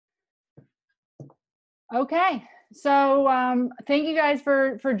Okay, so thank you guys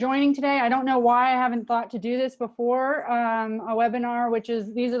for joining today. I don't know why I haven't thought to do this before, a webinar,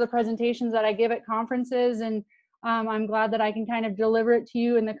 these are the presentations that I give at conferences, and I'm glad that I can kind of deliver it to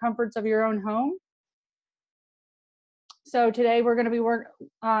you in the comforts of your own home. So today we're going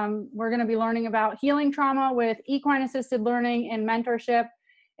to be learning about healing trauma with equine assisted learning and mentorship,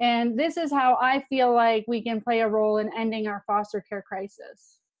 and this is how I feel like we can play a role in ending our foster care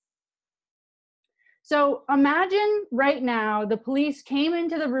crisis. So imagine right now the police came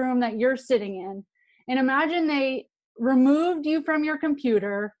into the room that you're sitting in, and imagine they removed you from your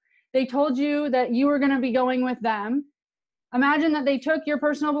computer. They told you that you were going to be going with them. Imagine that they took your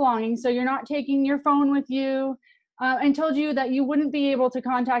personal belongings, so you're not taking your phone with you, and told you that you wouldn't be able to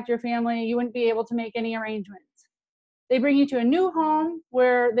contact your family, you wouldn't be able to make any arrangements. They bring you to a new home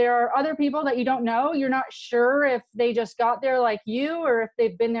where there are other people that you don't know. You're not sure if they just got there like you or if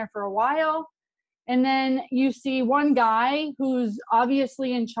they've been there for a while. And then you see one guy who's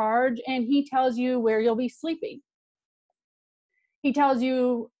obviously in charge, and he tells you where you'll be sleeping. He tells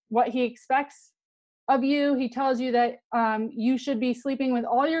you what he expects of you. He tells you that you should be sleeping with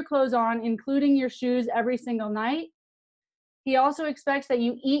all your clothes on, including your shoes, every single night. He also expects that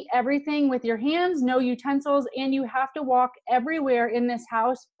you eat everything with your hands, no utensils, and you have to walk everywhere in this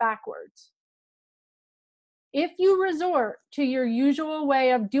house backwards. If you resort to your usual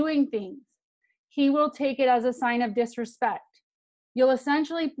way of doing things, he will take it as a sign of disrespect. You'll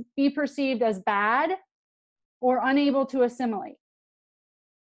essentially be perceived as bad or unable to assimilate.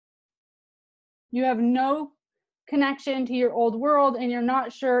 You have no connection to your old world, and you're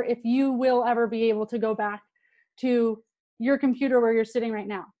not sure if you will ever be able to go back to your computer where you're sitting right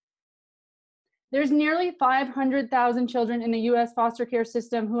now. There's nearly 500,000 children in the US foster care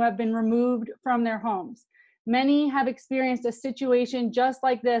system who have been removed from their homes. Many have experienced a situation just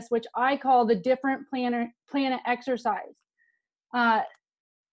like this, which I call the different planet exercise.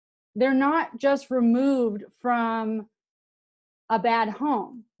 They're not just removed from a bad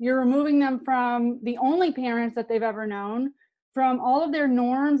home. You're removing them from the only parents that they've ever known, from all of their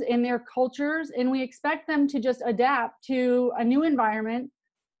norms and their cultures, and we expect them to just adapt to a new environment,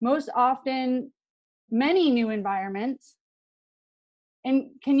 most often many new environments.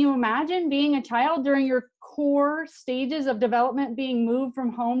 And can you imagine being a child during your core stages of development, being moved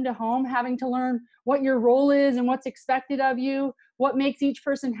from home to home, having to learn what your role is and what's expected of you, what makes each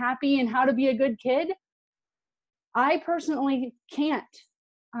person happy, and how to be a good kid? I personally can't.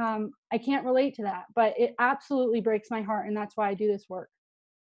 I can't relate to that, but it absolutely breaks my heart, and that's why I do this work.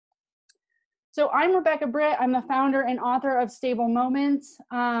 So I'm Rebecca Britt. I'm the founder and author of Stable Moments.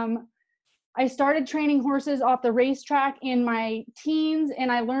 I started training horses off the racetrack in my teens, and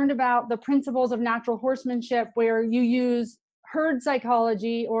I learned about the principles of natural horsemanship, where you use herd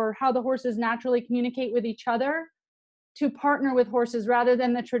psychology, or how the horses naturally communicate with each other, to partner with horses rather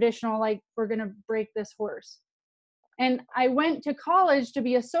than the traditional, like, we're going to break this horse. And I went to college to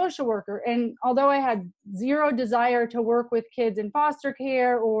be a social worker, and although I had zero desire to work with kids in foster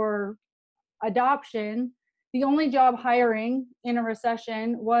care or adoption, the only job hiring in a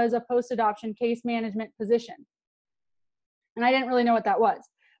recession was a post-adoption case management position. And I didn't really know what that was.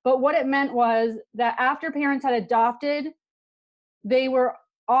 But what it meant was that after parents had adopted, they were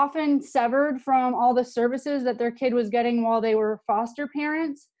often severed from all the services that their kid was getting while they were foster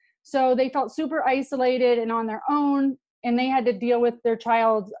parents. So they felt super isolated and on their own, and they had to deal with their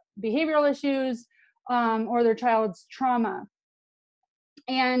child's behavioral issues or their child's trauma.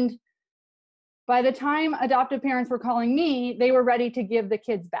 And by the time adoptive parents were calling me, they were ready to give the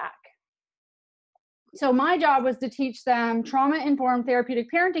kids back. So my job was to teach them trauma-informed therapeutic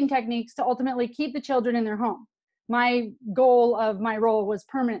parenting techniques to ultimately keep the children in their home. My goal of my role was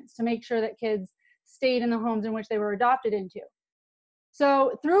permanence, to make sure that kids stayed in the homes in which they were adopted into.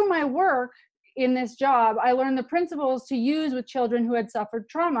 So through my work in this job, I learned the principles to use with children who had suffered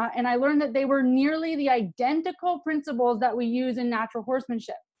trauma, and I learned that they were nearly the identical principles that we use in natural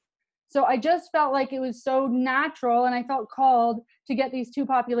horsemanship. So I just felt like it was so natural, and I felt called to get these two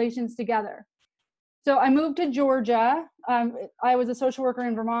populations together. So I moved to Georgia. I was a social worker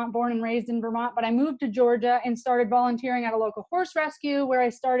in Vermont, born and raised in Vermont, but I moved to Georgia and started volunteering at a local horse rescue, where I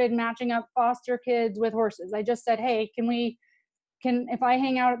started matching up foster kids with horses. I just said, hey, if I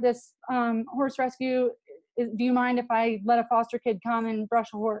hang out at this horse rescue, do you mind if I let a foster kid come and brush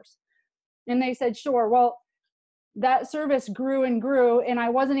a horse? And they said, sure. Well, that service grew and grew, and I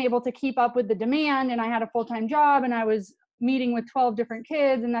wasn't able to keep up with the demand, and I had a full-time job, and I was meeting with 12 different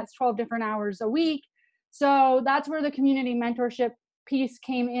kids, and that's 12 different hours a week. So that's where the community mentorship piece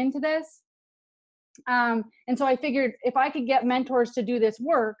came into this. And so I figured if I could get mentors to do this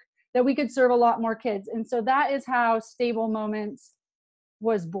work, that we could serve a lot more kids. And so that is how Stable Moments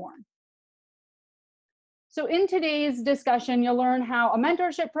was born. So in today's discussion, you'll learn how a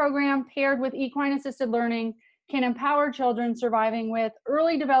mentorship program paired with equine assisted learning can empower children surviving with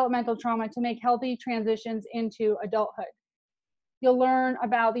early developmental trauma to make healthy transitions into adulthood. You'll learn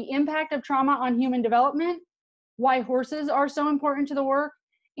about the impact of trauma on human development, why horses are so important to the work,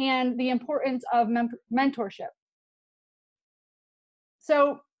 and the importance of mentorship.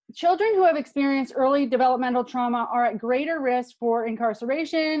 So children who have experienced early developmental trauma are at greater risk for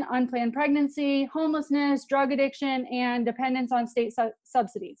incarceration, unplanned pregnancy, homelessness, drug addiction, and dependence on state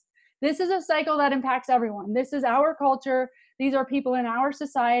subsidies. This is a cycle that impacts everyone. This is our culture. These are people in our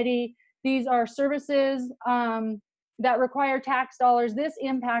society. These are services that require tax dollars. This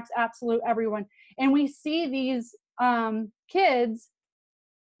impacts absolute everyone. And we see these kids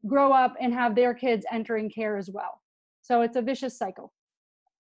grow up and have their kids entering care as well. So it's a vicious cycle.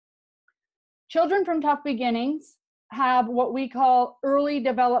 Children from tough beginnings have what we call early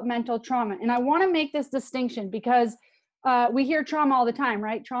developmental trauma. And I want to make this distinction because we hear trauma all the time,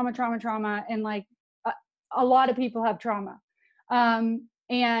 right? Trauma, trauma, trauma. And like a lot of people have trauma.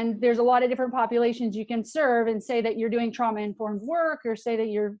 And there's a lot of different populations you can serve and say that you're doing trauma-informed work or say that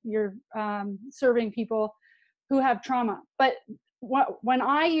you're serving people who have trauma. But when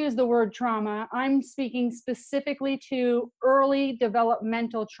I use the word trauma, I'm speaking specifically to early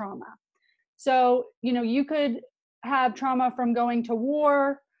developmental trauma. So, you know, you could have trauma from going to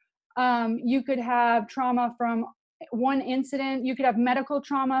war. You could have trauma from one incident. You could have medical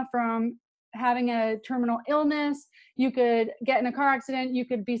trauma from having a terminal illness. You could get in a car accident. You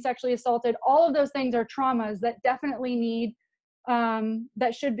could be sexually assaulted. All of those things are traumas that definitely need,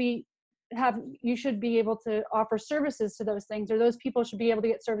 you should be able to offer services to those things, or those people should be able to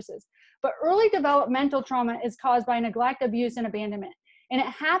get services. But early developmental trauma is caused by neglect, abuse, and abandonment. And it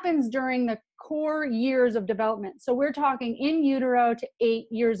happens during the core years of development. So we're talking in utero to 8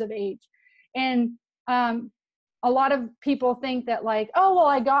 years of age. And a lot of people think that like, oh, well,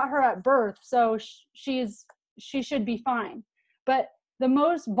 I got her at birth, so she should be fine. But the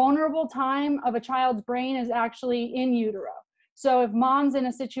most vulnerable time of a child's brain is actually in utero. So if mom's in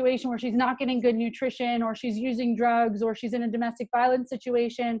a situation where she's not getting good nutrition, or she's using drugs, or she's in a domestic violence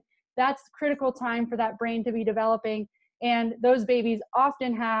situation, that's critical time for that brain to be developing. And those babies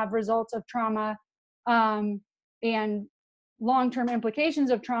often have results of trauma and long-term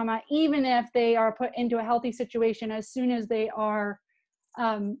implications of trauma, even if they are put into a healthy situation as soon as they are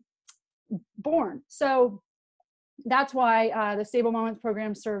born. So that's why the Stable Moments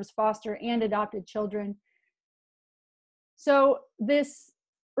program serves foster and adopted children. So this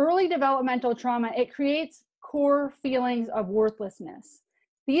early developmental trauma, it creates core feelings of worthlessness.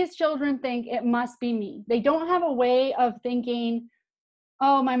 These children think it must be me. They don't have a way of thinking,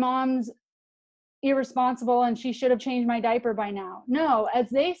 oh, my mom's irresponsible and she should have changed my diaper by now. No,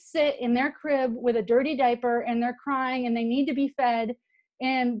 as they sit in their crib with a dirty diaper and they're crying and they need to be fed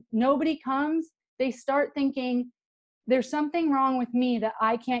and nobody comes, they start thinking, there's something wrong with me that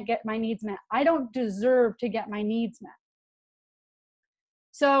I can't get my needs met. I don't deserve to get my needs met.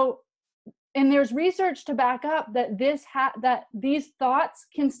 So, and there's research to back up that that these thoughts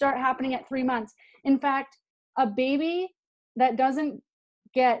can start happening at 3 months. In fact, a baby that doesn't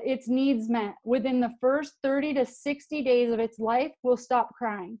get its needs met within the first 30 to 60 days of its life will stop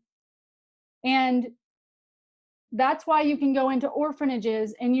crying. And that's why you can go into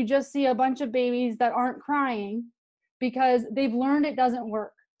orphanages and you just see a bunch of babies that aren't crying because they've learned it doesn't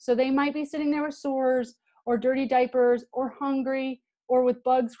work. So they might be sitting there with sores or dirty diapers or hungry or with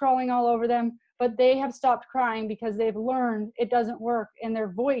bugs crawling all over them, but they have stopped crying because they've learned it doesn't work and their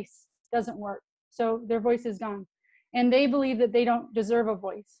voice doesn't work. So their voice is gone. And they believe that they don't deserve a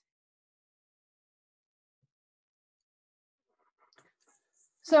voice.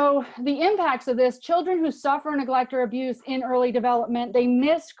 So the impacts of this, children who suffer neglect or abuse in early development, they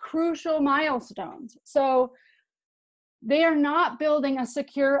miss crucial milestones. So they are not building a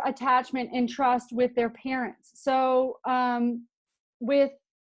secure attachment and trust with their parents. So with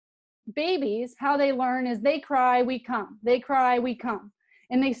babies, how they learn is they cry, we come. They cry, we come.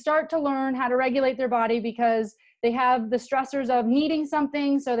 And they start to learn how to regulate their body because they have the stressors of needing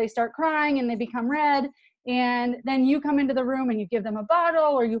something, so they start crying and they become red. And then you come into the room and you give them a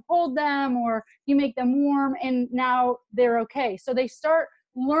bottle or you hold them or you make them warm and now they're okay. So they start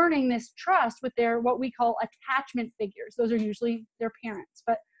learning this trust with their, what we call attachment figures. Those are usually their parents,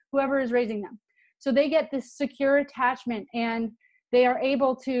 but whoever is raising them. So they get this secure attachment and they are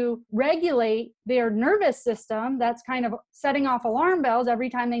able to regulate their nervous system that's kind of setting off alarm bells every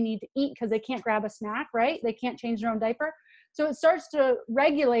time they need to eat because they can't grab a snack, right? They can't change their own diaper. So it starts to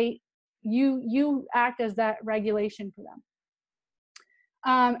regulate you act as that regulation for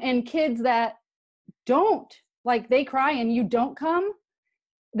them. And kids that don't, like they cry and you don't come,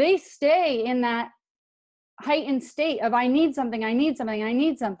 they stay in that heightened state of I need something, I need something, I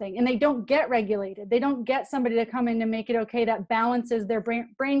need something, and they don't get regulated. They don't get somebody to come in to make it okay, that balances their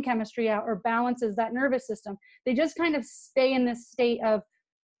brain chemistry out or balances that nervous system. They just kind of stay in this state of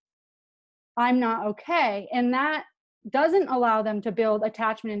I'm not okay, and that doesn't allow them to build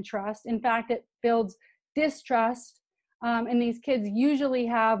attachment and trust. In fact, it builds distrust, and these kids usually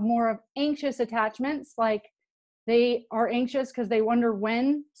have more of anxious attachments, like they are anxious because they wonder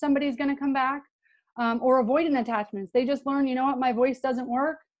when somebody's going to come back. Or avoidant attachments. They just learn, you know what, my voice doesn't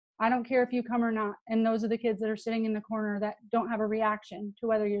work. I don't care if you come or not. And those are the kids that are sitting in the corner that don't have a reaction to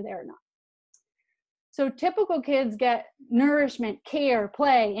whether you're there or not. So typical kids get nourishment, care,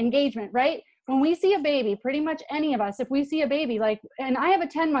 play, engagement, right? When we see a baby, pretty much any of us, if we see a baby, like, and I have a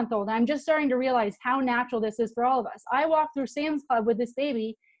 10-month-old, I'm just starting to realize how natural this is for all of us. I walk through Sam's Club with this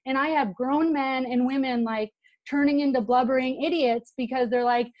baby, and I have grown men and women like turning into blubbering idiots because they're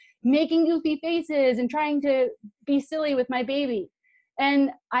like making goofy faces and trying to be silly with my baby. And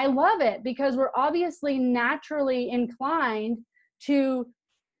I love it because we're obviously naturally inclined to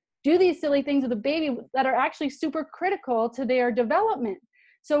do these silly things with a baby that are actually super critical to their development.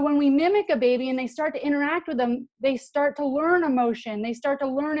 So when we mimic a baby and they start to interact with them, they start to learn emotion, they start to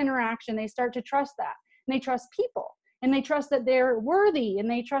learn interaction, they start to trust that. And they trust people, and they trust that they're worthy, and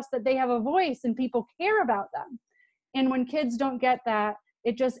they trust that they have a voice and people care about them. And when kids don't get that,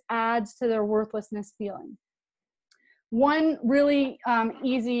 it just adds to their worthlessness feeling. One really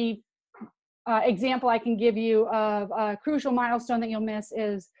easy example I can give you of a crucial milestone that you'll miss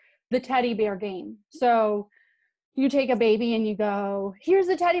is the teddy bear game. So you take a baby and you go, here's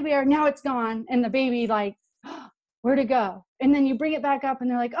the teddy bear, now it's gone. And the baby like, oh, where'd it go? And then you bring it back up and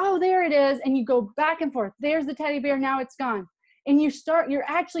they're like, oh, there it is. And you go back and forth. There's the teddy bear, now it's gone. And you're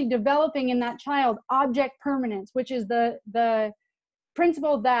actually developing in that child object permanence, which is the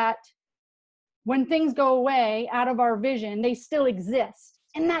principle that when things go away out of our vision, they still exist.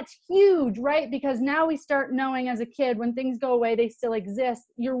 And that's huge, right? Because now we start knowing as a kid, when things go away, they still exist.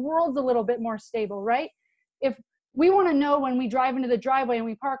 Your world's a little bit more stable, right? If we want to know when we drive into the driveway and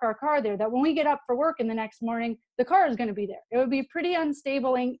we park our car there, that when we get up for work in the next morning, the car is going to be there. It would be a pretty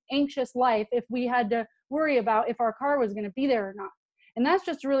unstable and anxious life if we had to worry about if our car was going to be there or not. And that's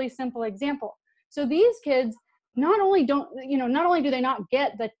just a really simple example. So these kids not only do they not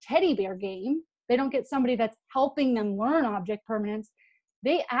get the teddy bear game, they don't get somebody that's helping them learn object permanence.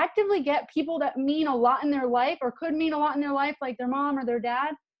 They actively get people that mean a lot in their life or could mean a lot in their life, like their mom or their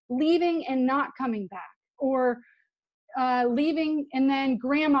dad, leaving and not coming back, or leaving and then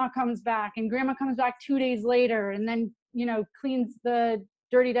grandma comes back, and grandma comes back 2 days later and then, cleans the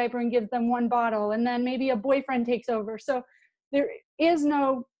dirty diaper and gives them one bottle, and then maybe a boyfriend takes over. So there is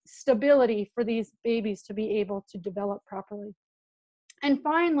no stability for these babies to be able to develop properly. And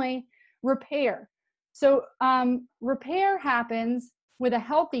finally, repair. So repair happens with a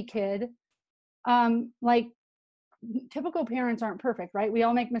healthy kid. Like typical parents aren't perfect, right? We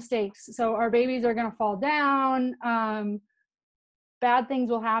all make mistakes. So our babies are going to fall down. Bad things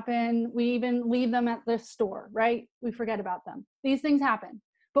will happen. We even leave them at the store, right? We forget about them. These things happen.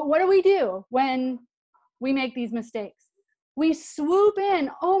 But what do we do when we make these mistakes? We swoop in.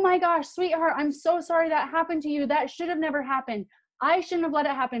 Oh my gosh, sweetheart, I'm so sorry that happened to you. That should have never happened. I shouldn't have let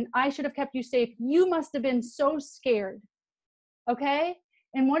it happen. I should have kept you safe. You must have been so scared. Okay?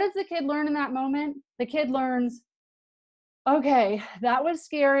 And what does the kid learn in that moment? The kid learns, okay, that was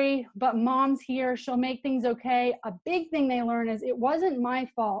scary, but mom's here. She'll make things okay. A big thing they learn is it wasn't my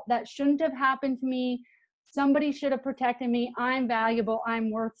fault. That shouldn't have happened to me. Somebody should have protected me. I'm valuable.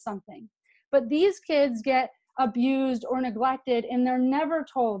 I'm worth something. But these kids get abused or neglected, and they're never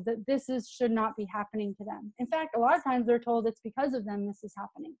told that should not be happening to them. In fact, a lot of times they're told it's because of them this is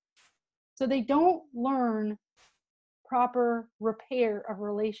happening. So they don't learn proper repair of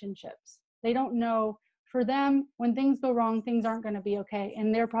relationships. They don't know, for them, when things go wrong, things aren't going to be okay,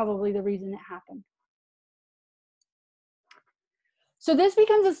 and they're probably the reason it happened. So this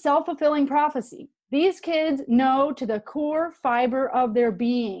becomes a self-fulfilling prophecy. These kids know to the core fiber of their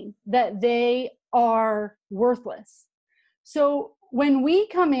being that they are worthless. So when we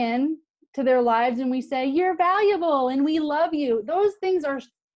come in to their lives and we say, you're valuable and we love you, those things are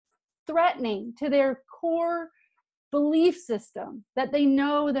threatening to their core belief system that they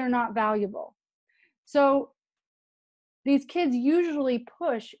know they're not valuable. So these kids usually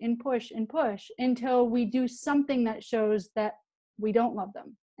push and push and push until we do something that shows that we don't love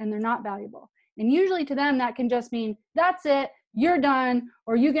them and they're not valuable. And usually to them, that can just mean, that's it. you're done,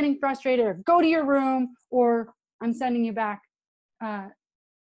 or you getting frustrated, or go to your room, or I'm sending you back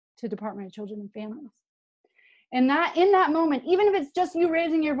to Department of Children and Families. And that in that moment, even if it's just you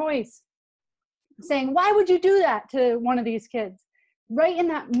raising your voice, saying, why would you do that to one of these kids? Right in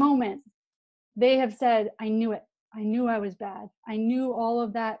that moment, they have said, I knew it. I knew I was bad. I knew all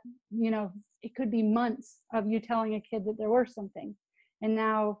of that, it could be months of you telling a kid that they're worth something. And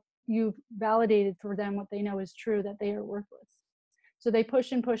now you've validated for them what they know is true, that they are worthless. So they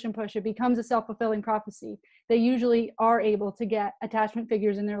push and push and push. It becomes a self-fulfilling prophecy. They usually are able to get attachment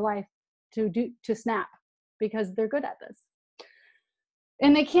figures in their life to snap because they're good at this.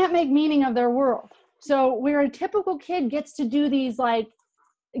 And they can't make meaning of their world. So where a typical kid gets to do these,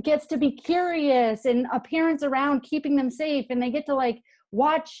 gets to be curious and a parent's around keeping them safe, and they get to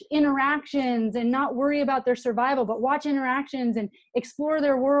watch interactions and not worry about their survival, but watch interactions and explore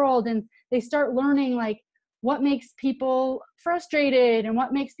their world. And they start learning what makes people frustrated and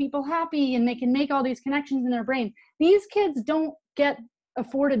what makes people happy, and they can make all these connections in their brain. These kids don't get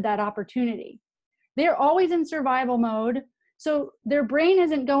afforded that opportunity. They're always in survival mode. So their brain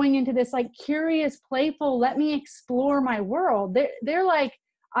isn't going into this curious, playful, let me explore my world. They're like,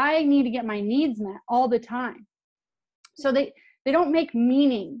 I need to get my needs met all the time. So they don't make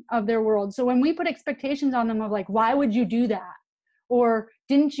meaning of their world. So when we put expectations on them of why would you do that? Or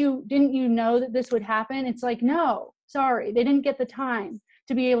didn't you know that this would happen? It's no, sorry, they didn't get the time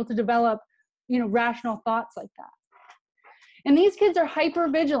to be able to develop, rational thoughts like that. And these kids are hyper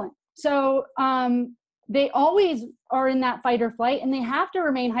vigilant. So they always are in that fight or flight, and they have to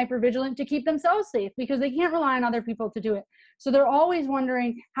remain hyper vigilant to keep themselves safe because they can't rely on other people to do it. So they're always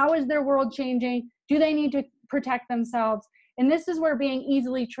wondering, how is their world changing? Do they need to protect themselves? And this is where being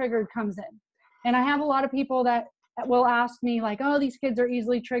easily triggered comes in. And I have a lot of people that will ask me oh, these kids are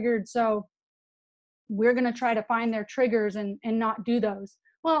easily triggered, so we're going to try to find their triggers and not do those.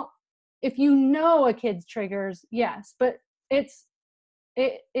 Well, if you know a kid's triggers, yes, but it's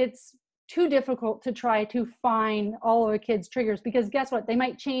too difficult to try to find all of a kid's triggers, because guess what? They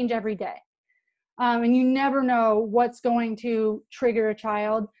might change every day. And you never know what's going to trigger a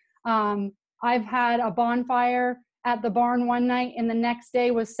child. I've had a bonfire at the barn one night, and the next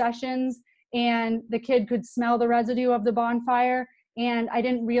day was sessions, and the kid could smell the residue of the bonfire. And I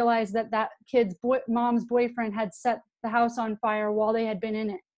didn't realize that kid's mom's boyfriend had set the house on fire while they had been in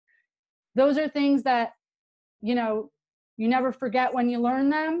it. Those are things that, you never forget when you learn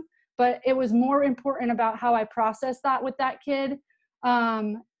them, but it was more important about how I processed that with that kid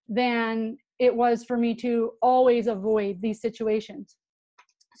than it was for me to always avoid these situations.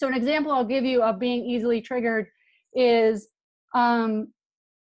 So an example I'll give you of being easily triggered is a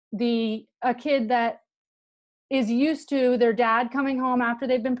kid that is used to their dad coming home after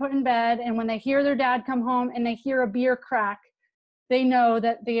they've been put in bed, and when they hear their dad come home and they hear a beer crack, they know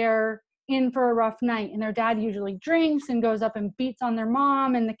that they're in for a rough night. And their dad usually drinks and goes up and beats on their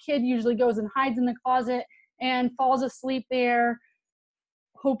mom, and the kid usually goes and hides in the closet and falls asleep there,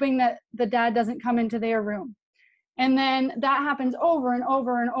 hoping that the dad doesn't come into their room. And then that happens over and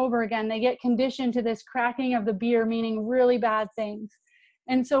over and over again. They get conditioned to this cracking of the beer, meaning really bad things.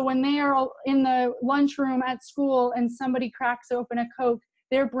 And so when they are in the lunchroom at school and somebody cracks open a Coke,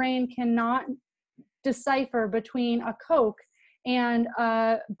 their brain cannot decipher between a Coke and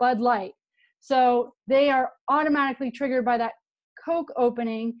a Bud Light. So they are automatically triggered by that Coke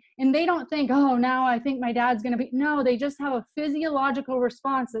opening, and they don't think, oh, now I think my dad's going to be, no, they just have a physiological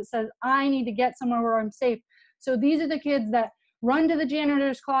response that says, I need to get somewhere where I'm safe. So these are the kids that run to the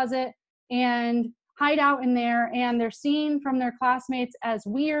janitor's closet and hide out in there, and they're seen from their classmates as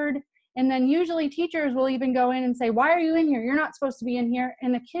weird. And then usually teachers will even go in and say, why are you in here? You're not supposed to be in here.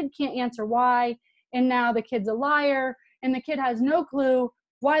 And the kid can't answer why. And now the kid's a liar, and the kid has no clue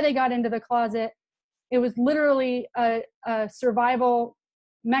why they got into the closet. It was literally a survival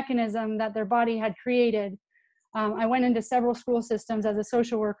mechanism that their body had created. I went into several school systems as a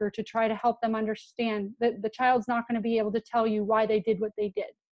social worker to try to help them understand that the child's not going to be able to tell you why they did what they did.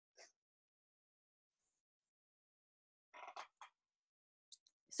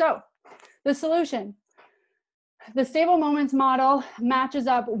 So the solution. The Stable Moments model matches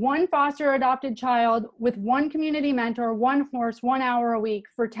up one foster adopted child with one community mentor, one horse, 1 hour a week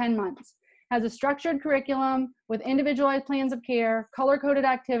for 10 months. Has a structured curriculum with individualized plans of care, color-coded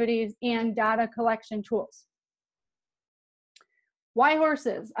activities, and data collection tools. Why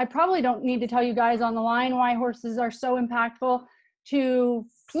horses? I probably don't need to tell you guys on the line why horses are so impactful to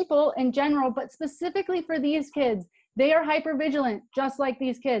people in general, but specifically for these kids. They are hypervigilant, just like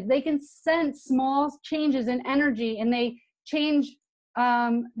these kids. They can sense small changes in energy, and they change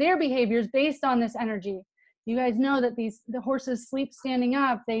their behaviors based on this energy. You guys know that the horses sleep standing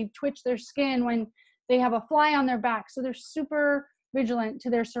up. They twitch their skin when they have a fly on their back. So they're super vigilant to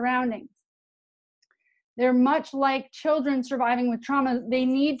their surroundings. They're much like children surviving with trauma. They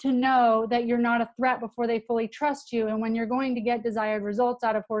need to know that you're not a threat before they fully trust you. And when you're going to get desired results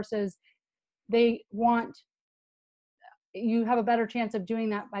out of horses, you have a better chance of doing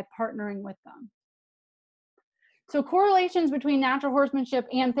that by partnering with them. So correlations between natural horsemanship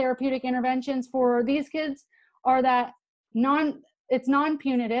and therapeutic interventions for these kids are that it's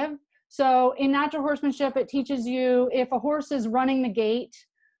non-punitive. So in natural horsemanship, it teaches you if a horse is running the gate,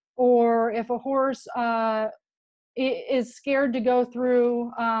 or if a horse is scared to go through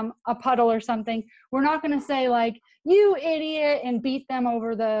a puddle or something, we're not going to say like, you idiot, and beat them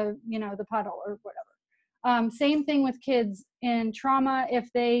over the puddle or whatever. Same thing with kids in trauma. If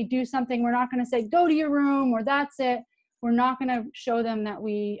they do something, we're not going to say, go to your room, or that's it. We're not going to show them that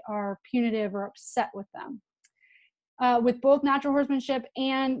we are punitive or upset with them. With both natural horsemanship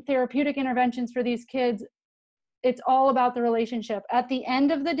and therapeutic interventions for these kids, it's all about the relationship. At the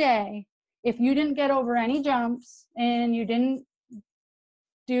end of the day, if you didn't get over any jumps and you didn't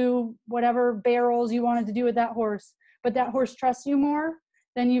do whatever barrels you wanted to do with that horse, but that horse trusts you more,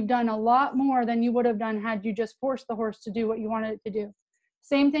 then you've done a lot more than you would have done had you just forced the horse to do what you wanted it to do.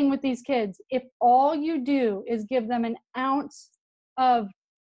 Same thing with these kids. If all you do is give them an ounce of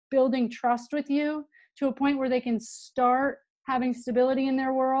building trust with you to a point where they can start having stability in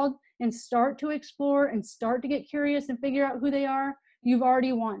their world and start to explore and start to get curious and figure out who they are, you've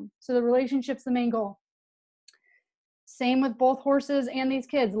already won. So the relationship's the main goal. Same with both horses and these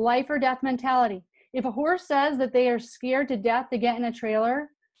kids, life or death mentality. If a horse says that they are scared to death to get in a trailer,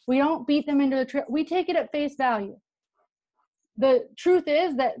 we don't beat them into the trailer. We take it at face value. The truth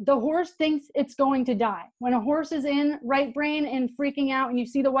is that the horse thinks it's going to die. When a horse is in right brain and freaking out and you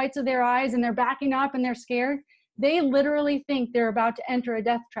see the whites of their eyes and they're backing up and they're scared, they literally think they're about to enter a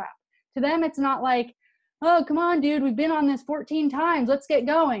death trap. To them, it's not like, oh, come on, dude, we've been on this 14 times. Let's get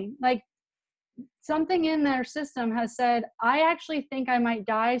going. Like, something in their system has said, I actually think I might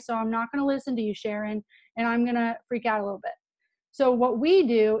die, so I'm not going to listen to you, Sharon, and I'm going to freak out a little bit. So what we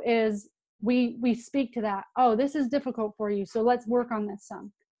do is we speak to that. Oh, this is difficult for you, so let's work on this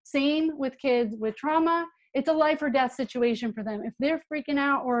some. Same with kids with trauma. It's a life or death situation for them. If they're freaking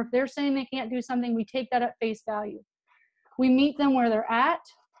out or if they're saying they can't do something, we take that at face value. We meet them where they're at.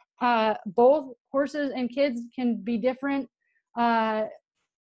 Both horses and kids can be different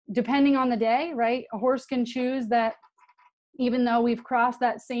depending on the day, right? A horse can choose that even though we've crossed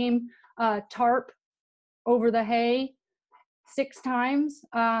that same tarp over the hay 6 times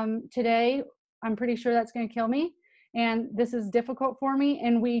today, I'm pretty sure that's going to kill me. And this is difficult for me.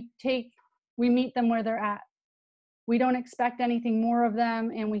 And we meet them where they're at. We don't expect anything more of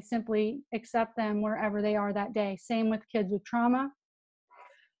them, and we simply accept them wherever they are that day. Same with kids with trauma.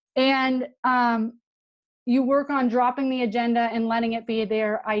 And you work on dropping the agenda and letting it be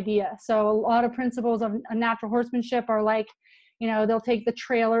their idea. So a lot of principles of natural horsemanship are like, they'll take the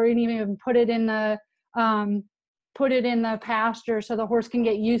trailer and even put it in the pasture so the horse can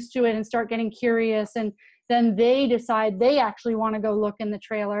get used to it and start getting curious. And then they decide they actually want to go look in the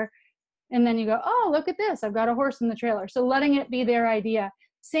trailer. And then you go, oh, look at this. I've got a horse in the trailer. So letting it be their idea.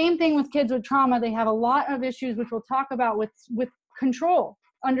 Same thing with kids with trauma. They have a lot of issues, which we'll talk about with control,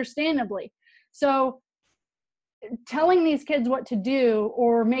 understandably. So telling these kids what to do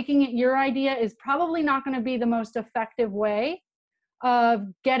or making it your idea is probably not going to be the most effective way of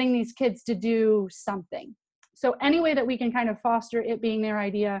getting these kids to do something. So any way that we can kind of foster it being their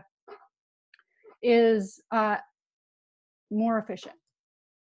idea is more efficient.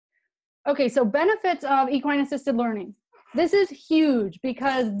 Okay, so benefits of equine assisted learning. This is huge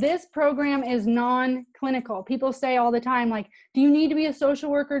because this program is non-clinical. People say all the time, like, do you need to be a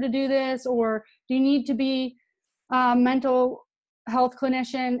social worker to do this? Or do you need to be a mental health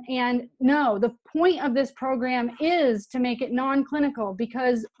clinician? And no, the point of this program is to make it non-clinical,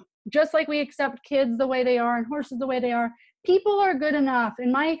 because just like we accept kids the way they are and horses the way they are, people are good enough.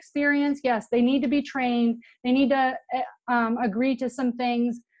 In my experience, yes, they need to be trained. They need to agree to some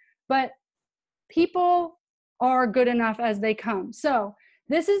things, but people are good enough as they come. So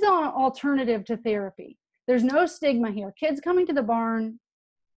this is an alternative to therapy. There's no stigma here. Kids coming to the barn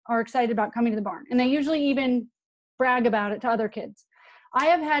are excited about coming to the barn, and they usually even brag about it to other kids. I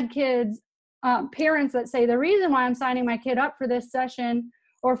have had kids, parents that say, the reason why I'm signing my kid up for this session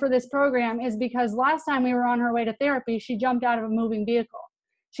or for this program is because last time we were on her way to therapy, she jumped out of a moving vehicle.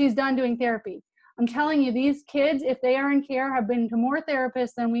 She's done doing therapy. I'm telling you, these kids, if they are in care, have been to more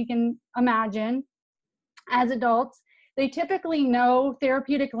therapists than we can imagine as adults. They typically know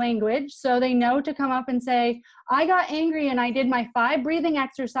therapeutic language, so they know to come up and say, I got angry and I did my 5 breathing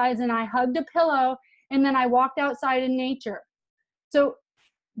exercise and I hugged a pillow and then I walked outside in nature. So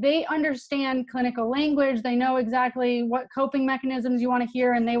they understand clinical language. They know exactly what coping mechanisms you want to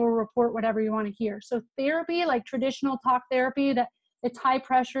hear, and they will report whatever you want to hear. So therapy, like traditional talk therapy, that it's high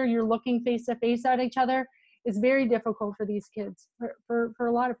pressure, you're looking face to face at each other, is very difficult for these kids, for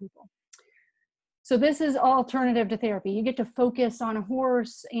a lot of people. So this is alternative to therapy. You get to focus on a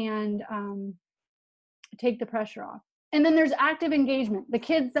horse and take the pressure off. And then there's active engagement. The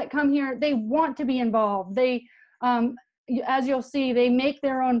kids that come here, they want to be involved. They, as you'll see, they make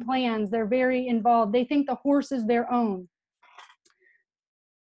their own plans. They're very involved. They think the horse is their own.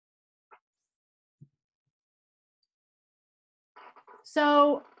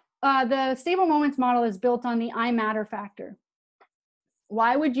 So the stable moments model is built on the I matter factor.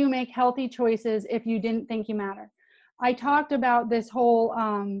 Why would you make healthy choices if you didn't think you matter? I talked about this whole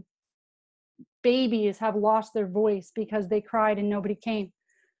babies have lost their voice because they cried and nobody came.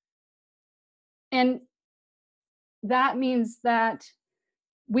 And that means that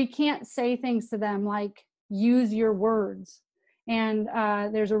we can't say things to them like, use your words. And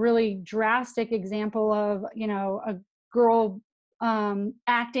there's a really drastic example of, you know, a girl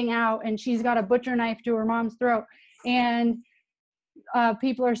acting out and she's got a butcher knife to her mom's throat. And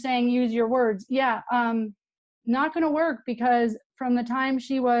people are saying, use your words. Yeah, not going to work, because from the time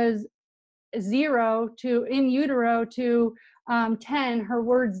she was 0 to in utero to 10, her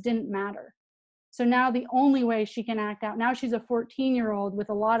words didn't matter. So now the only way she can act out, now she's a 14-year-old with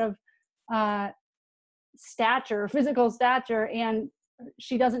a lot of stature, physical stature, and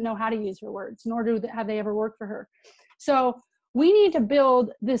she doesn't know how to use her words, nor have they ever worked for her. So we need to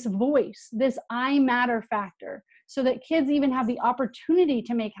build this voice, this I matter factor, so that kids even have the opportunity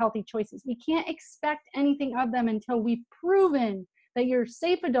to make healthy choices. We can't expect anything of them until we've proven that you're a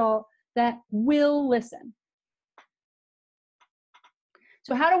safe adult that will listen.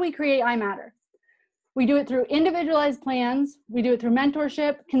 So how do we create I matter? We do it through individualized plans. We do it through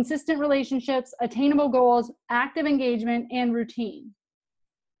mentorship, consistent relationships, attainable goals, active engagement, and routine.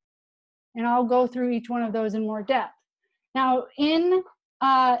 And I'll go through each one of those in more depth. Now, in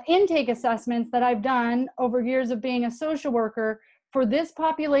intake assessments that I've done over years of being a social worker, for this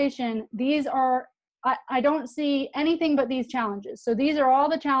population, these are, I don't see anything but these challenges. So these are all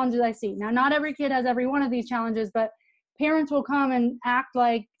the challenges I see. Now, not every kid has every one of these challenges, but parents will come and act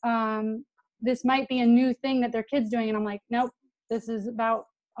like this might be a new thing that their kid's doing. And I'm like, nope, this is about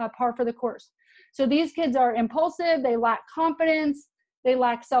par for the course. So these kids are impulsive, they lack confidence, they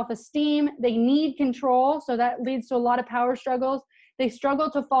lack self-esteem, they need control. So that leads to a lot of power struggles. They struggle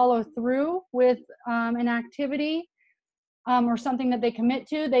to follow through with an activity or something that they commit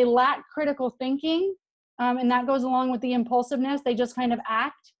to. They lack critical thinking, and that goes along with the impulsiveness. They just kind of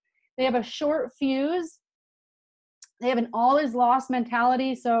act. They have a short fuse. They have an all is lost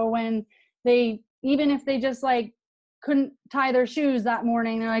mentality. So when they, even if they just like couldn't tie their shoes that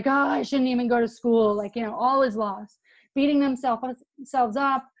morning, they're like, oh, I shouldn't even go to school. Like, you know, all is lost. Beating themselves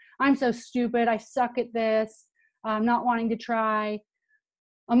up. I'm so stupid. I suck at this. Not wanting to try.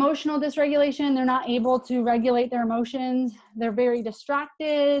 Emotional dysregulation. They're not able to regulate their emotions. They're very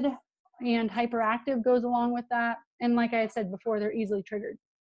distracted, and hyperactive goes along with that. And like I said before, they're easily triggered.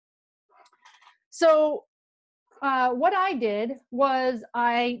 So what I did was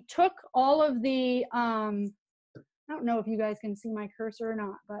I took all of the, I don't know if you guys can see my cursor or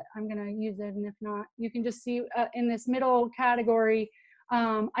not, but I'm going to use it. And if not, you can just see in this middle category,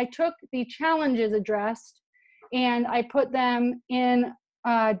 I took the challenges addressed and I put them in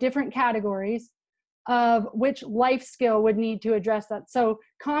different categories of which life skill would need to address that. So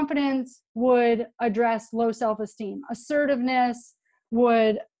confidence would address low self-esteem. Assertiveness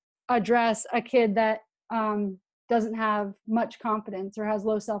would address a kid that doesn't have much confidence or has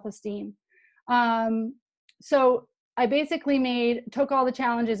low self-esteem. So I basically took all the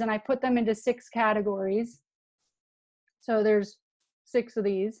challenges and I put them into 6 categories. So there's 6 of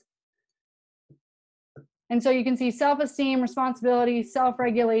these. And so you can see self-esteem, responsibility,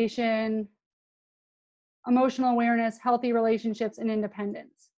 self-regulation, emotional awareness, healthy relationships, and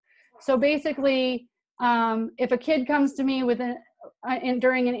independence. So basically, if a kid comes to me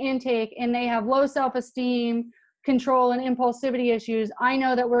during an intake and they have low self-esteem, control, and impulsivity issues, I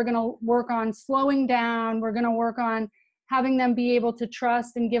know that we're going to work on slowing down. We're going to work on having them be able to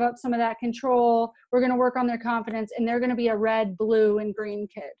trust and give up some of that control. We're going to work on their confidence, and they're going to be a red, blue, and green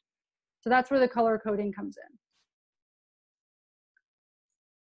kid. So that's where the color coding comes in.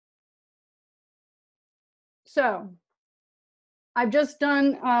 So I've just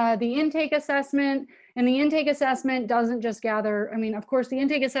done the intake assessment, And the intake assessment doesn't just gather, I mean, of course, the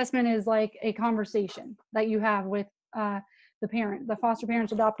intake assessment is like a conversation that you have with the parent, the foster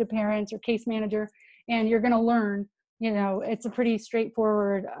parents, adoptive parents, or case manager, and you're going to learn, you know, it's a pretty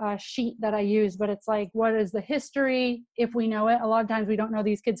straightforward sheet that I use, but it's like, what is the history, if we know it? A lot of times we don't know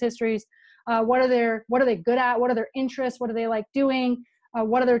these kids' histories. What are they good at? What are their interests? What do they like doing?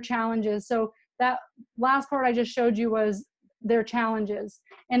 What are their challenges? So that last part I just showed you was their challenges.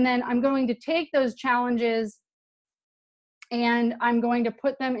 And then I'm going to take those challenges and I'm going to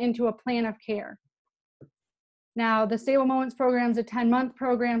put them into a plan of care. Now, the Stable Moments program is a 10-month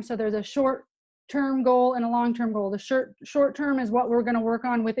program, so there's a short-term goal and a long-term goal. The short-term is what we're going to work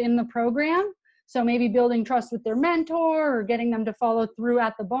on within the program. So maybe building trust with their mentor or getting them to follow through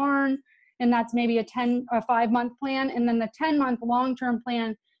at the barn. And that's maybe a 5-month plan. And then the 10-month long-term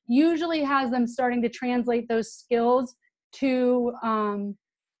plan usually has them starting to translate those skills to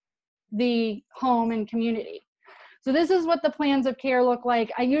the home and community. So this is what the plans of care look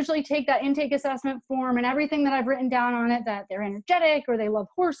like. I usually take that intake assessment form and everything that I've written down on it, that they're energetic or they love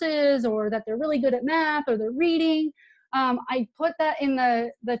horses or that they're really good at math or they're reading. I put that in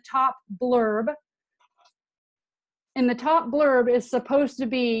the top blurb. And the top blurb is supposed to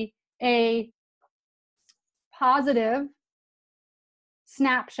be a positive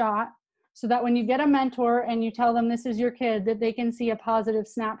snapshot so that when you get a mentor and you tell them this is your kid, that they can see a positive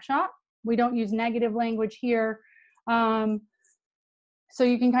snapshot. We don't use negative language here. So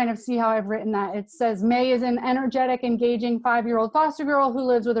you can kind of see how I've written that. It says, May is an energetic, engaging 5-year-old foster girl who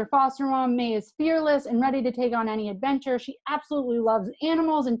lives with her foster mom. May is fearless and ready to take on any adventure. She absolutely loves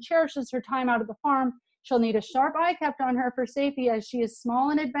animals and cherishes her time out at the farm. She'll need a sharp eye kept on her for safety as she is small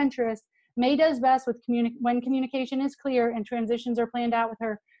and adventurous. May does best with when communication is clear and transitions are planned out with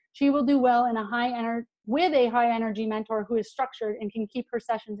her. She will do well in with a high energy mentor who is structured and can keep her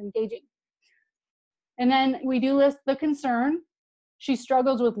sessions engaging. And then we do list the concern. She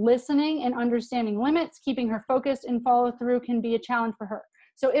struggles with listening and understanding limits. Keeping her focused and follow through can be a challenge for her.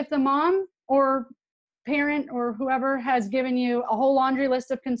 So if the mom or parent or whoever has given you a whole laundry list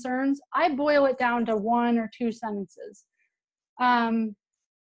of concerns, I boil it down to 1 or 2 sentences.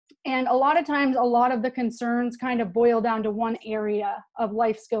 And a lot of times, a lot of the concerns kind of boil down to one area of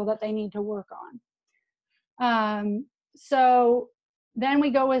life skill that they need to work on. So then we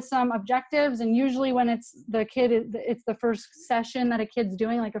go with some objectives, and usually when it's the kid, it's the first session that a kid's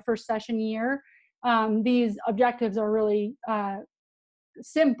doing, like a first session year. These objectives are really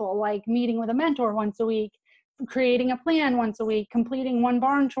simple, like meeting with a mentor once a week, creating a plan once a week, completing 1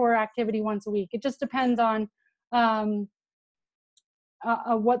 barn chore activity once a week. It just depends on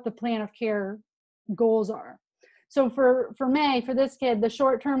what the plan of care goals are. So for May, for this kid, the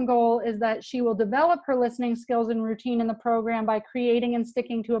short-term goal is that she will develop her listening skills and routine in the program by creating and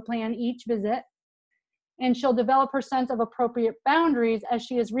sticking to a plan each visit. And she'll develop her sense of appropriate boundaries as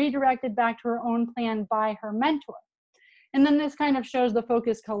she is redirected back to her own plan by her mentor. And then this kind of shows the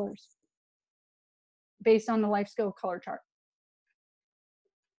focus colors based on the life skill color chart.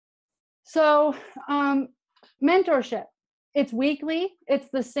 So mentorship. It's weekly. It's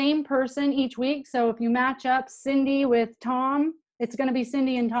the same person each week. So if you match up Cindy with Tom, it's going to be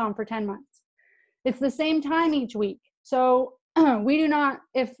Cindy and Tom for 10 months. It's the same time each week. So we do not,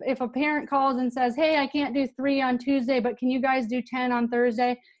 if a parent calls and says, hey, I can't do 3 on Tuesday, but can you guys do 10 on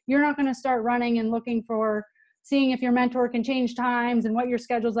Thursday? You're not going to start running and looking for, seeing if your mentor can change times and what your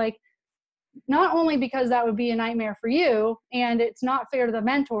schedule's like. Not only because that would be a nightmare for you and it's not fair to the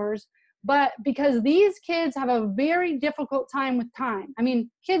mentors, but because these kids have a very difficult time with time. I mean,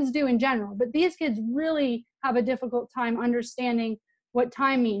 kids do in general, but these kids really have a difficult time understanding what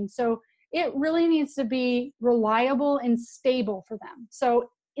time means. So it really needs to be reliable and stable for them. So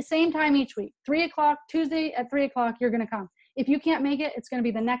same time each week, 3 o'clock, Tuesday at 3 o'clock, you're going to come. If you can't make it, it's going to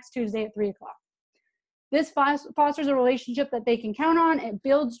be the next Tuesday at 3 o'clock. This fosters a relationship that they can count on. It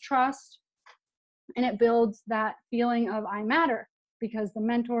builds trust, and it builds that feeling of I matter because the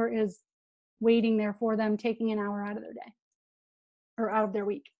mentor is waiting there for them, taking an hour out of their day or out of their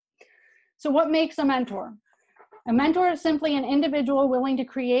week. So what makes a mentor? A mentor is simply an individual willing to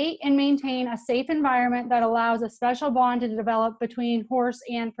create and maintain a safe environment that allows a special bond to develop between horse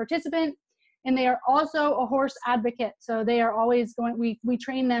and participant. And they are also a horse advocate. So they are always going, we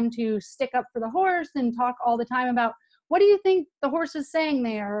train them to stick up for the horse and talk all the time about, what do you think the horse is saying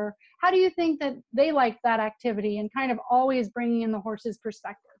there? Or how do you think that they like that activity? And kind of always bringing in the horse's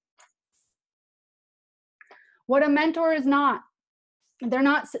perspective. What a mentor is not, they're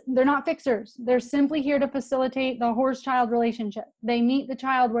not fixers. They're simply here to facilitate the horse-child relationship. They meet the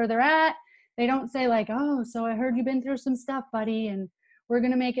child where they're at. They don't say like, oh, so I heard you've been through some stuff, buddy, and we're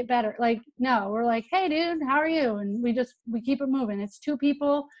going to make it better. Like, no, we're like, hey dude, how are you? And we keep it moving. It's two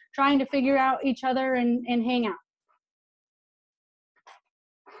people trying to figure out each other and hang out.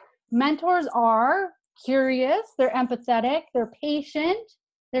 Mentors are curious, they're empathetic, they're patient,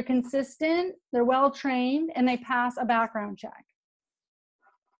 they're consistent, they're well-trained, and they pass a background check.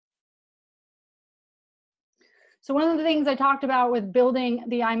 So one of the things I talked about with building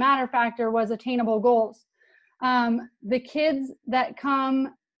the I Matter factor was attainable goals. The kids that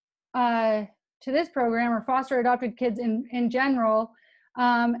come to this program, or foster adopted kids in general,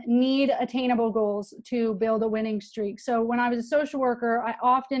 need attainable goals to build a winning streak. So when I was a social worker, I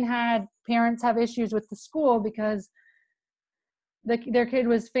often had parents have issues with the school because their kid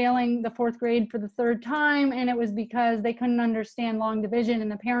was failing the 4th grade for the 3rd time, and it was because they couldn't understand long division.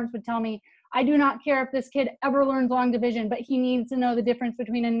 And the parents would tell me, I do not care if this kid ever learns long division, but he needs to know the difference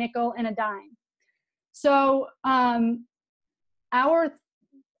between a nickel and a dime. So our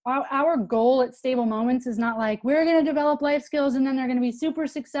goal at Stable Moments is not like, we're going to develop life skills and then they're going to be super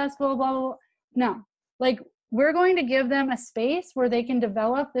successful, blah, blah, blah. No, like, we're going to give them a space where they can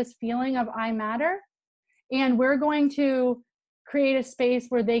develop this feeling of I matter. And we're going to create a space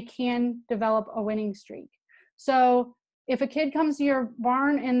where they can develop a winning streak. So if a kid comes to your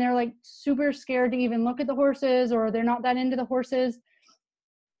barn and they're like super scared to even look at the horses, or they're not that into the horses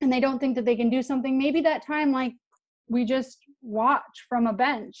and they don't think that they can do something, maybe that time, like, we just watch from a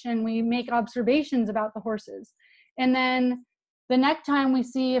bench and we make observations about the horses. And then the next time we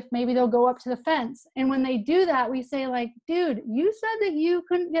see if maybe they'll go up to the fence. And when they do that, we say like, dude, you said that you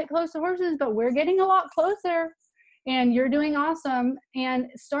couldn't get close to horses, but we're getting a lot closer and you're doing awesome. And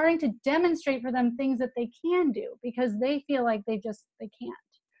starting to demonstrate for them things that they can do because they feel like they can't.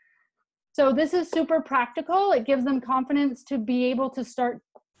 So this is super practical. It gives them confidence to be able to start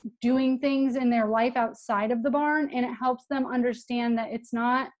doing things in their life outside of the barn, and it helps them understand that it's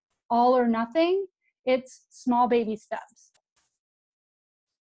not all or nothing, it's small baby steps.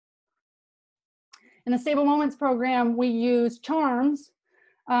 In the Stable Moments program, we use charms,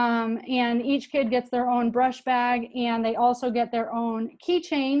 and each kid gets their own brush bag, and they also get their own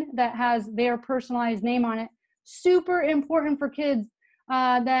keychain that has their personalized name on it. Super important for kids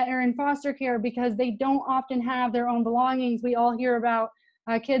that are in foster care because they don't often have their own belongings. We all hear about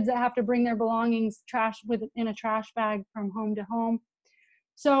kids that have to bring their belongings in a trash bag from home to home.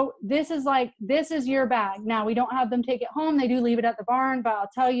 So this is your bag. Now, we don't have them take it home. They do leave it at the barn, but I'll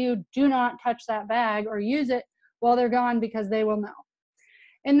tell you, do not touch that bag or use it while they're gone because they will know.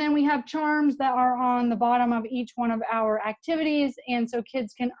 And then we have charms that are on the bottom of each one of our activities. And so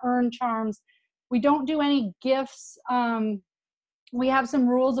kids can earn charms. We don't do any gifts. We have some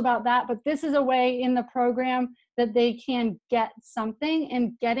rules about that, but this is a way in the program that they can get something,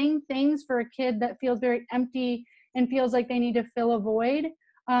 and getting things for a kid that feels very empty and feels like they need to fill a void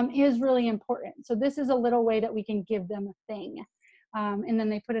is really important. So this is a little way that we can give them a thing. And then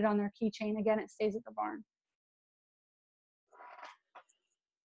they put it on their keychain. Again, it stays at the barn.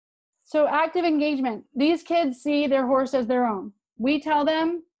 So active engagement. These kids see their horse as their own. We tell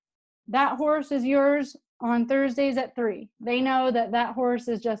them that horse is yours on Thursdays at 3. They know that that horse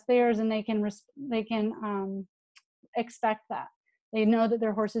is just theirs, and they can expect that. They know that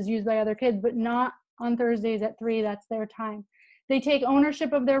their horse is used by other kids, but not on Thursdays at 3. That's their time. They take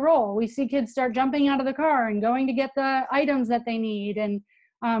ownership of their role. We see kids start jumping out of the car and going to get the items that they need, and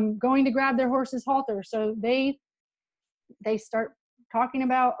going to grab their horse's halter. So they start talking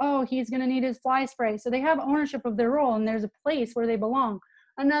about, oh, he's going to need his fly spray. So they have ownership of their role, and there's a place where they belong.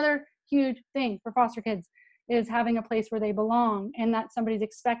 Another huge thing for foster kids is having a place where they belong, and that somebody's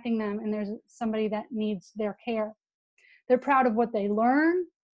expecting them, and there's somebody that needs their care. They're proud of what they learn,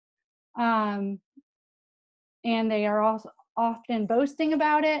 and they are also often boasting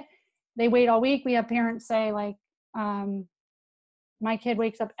about it. They wait all week. We have parents say, like, my kid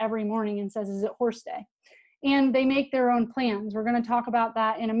wakes up every morning and says, is it horse day? And they make their own plans. We're going to talk about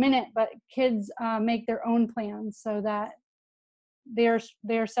that in a minute, but kids make their own plans so that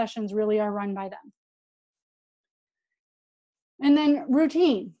their sessions really are run by them. And then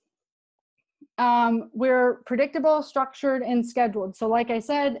routine. We're predictable, structured, and scheduled. So like I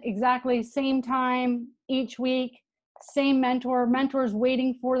said, exactly same time each week, same mentors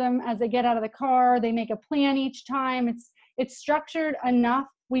waiting for them as they get out of the car. They make a plan each time. It's structured enough.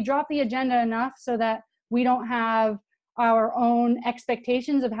 We drop the agenda enough so that we don't have our own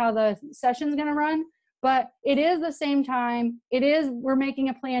expectations of how the session's going to run, but it is the same time. We're making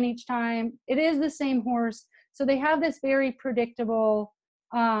a plan each time. It is the same horse. So they have this very predictable,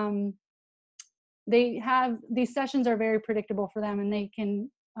 these sessions are very predictable for them, and they can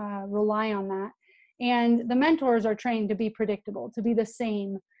rely on that. And the mentors are trained to be predictable, to be the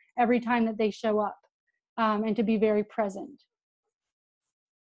same every time that they show up, and to be very present.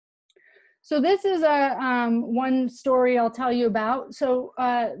 So this is a one story I'll tell you about. So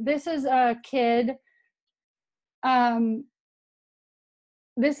this is a kid.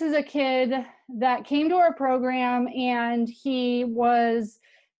 This is a kid that came to our program, and he was,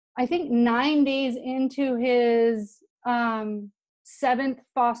 I think, 9 days into his 7th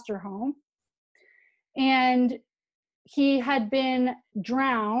foster home. And he had been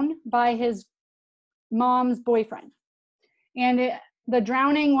drowned by his mom's boyfriend. And the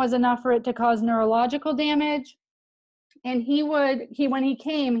drowning was enough for it to cause neurological damage. And when he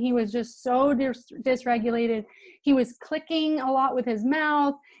came, he was just so dysregulated. He was clicking a lot with his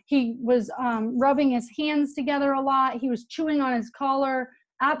mouth. He was rubbing his hands together a lot. He was chewing on his collar.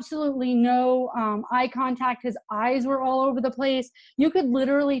 Absolutely no eye contact. His eyes were all over the place. You could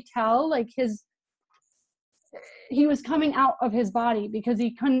literally tell, like, he was coming out of his body because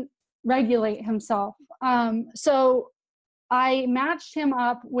he couldn't regulate himself. So I matched him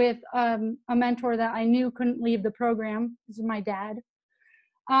up with a mentor that I knew couldn't leave the program. This is my dad.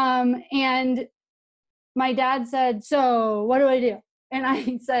 And my dad said, "So what do I do?" And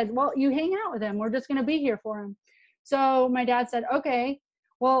I said, "Well, you hang out with him. We're just going to be here for him." So my dad said, "Okay."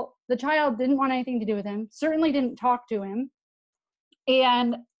 Well, the child didn't want anything to do with him, certainly didn't talk to him.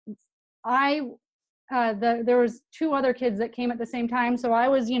 And there was 2 other kids that came at the same time. So I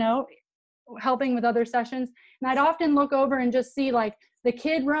was, helping with other sessions. And I'd often look over and just see, like, the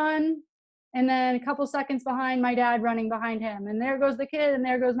kid run, and then a couple seconds behind, my dad running behind him. And there goes the kid, and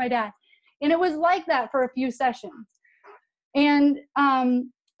there goes my dad. And it was like that for a few sessions. And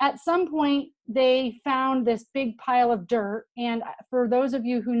at some point, they found this big pile of dirt. And for those of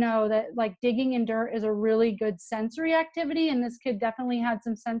you who know that, like, digging in dirt is a really good sensory activity, and this kid definitely had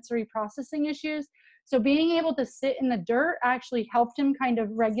some sensory processing issues. So being able to sit in the dirt actually helped him kind of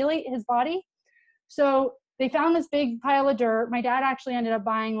regulate his body. So they found this big pile of dirt. My dad actually ended up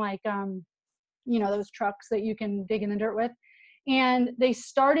buying, like, those trucks that you can dig in the dirt with. And they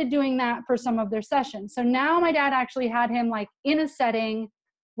started doing that for some of their sessions. So now my dad actually had him, like, in a setting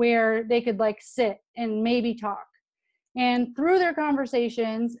where they could, like, sit and maybe talk. And through their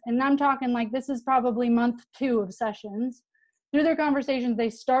conversations, and I'm talking, like, this is probably month 2 of sessions, through their conversations, they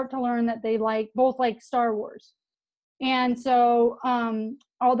start to learn that they both like Star Wars. And so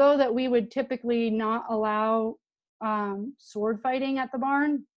although that we would typically not allow sword fighting at the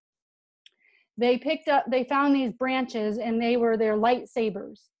barn, they found these branches, and they were their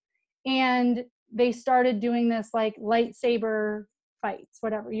lightsabers. And they started doing this, like, lightsaber fights,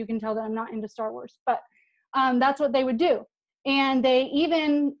 whatever. You can tell that I'm not into Star Wars, but that's what they would do. And they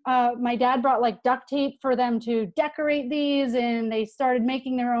even, my dad brought, like, duct tape for them to decorate these, and they started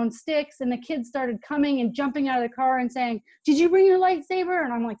making their own sticks, and the kids started coming and jumping out of the car and saying, "Did you bring your lightsaber?"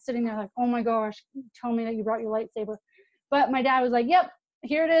 And I'm, like, sitting there like, "Oh my gosh, tell me that you brought your lightsaber." But my dad was like, "Yep,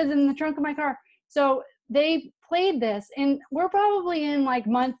 here it is in the trunk of my car." So they played this, and we're probably in, like,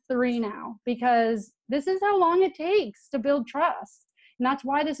 month 3 now, because this is how long it takes to build trust. And that's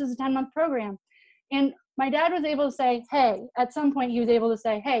why this is a 10-month program. And my dad was able to say, hey, at some point he was able to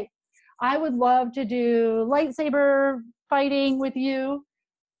say, "Hey, I would love to do lightsaber fighting with you,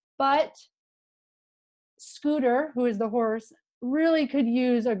 but Scooter, who is the horse, really could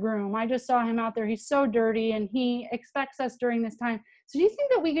use a groom. I just saw him out there. He's so dirty, and he expects us during this time. So do you think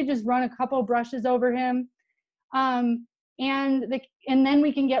that we could just run a couple brushes over him? And then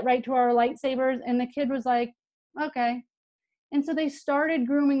we can get right to our lightsabers." And the kid was like, "Okay." And so they started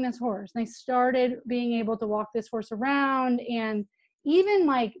grooming this horse. They started being able to walk this horse around, and even,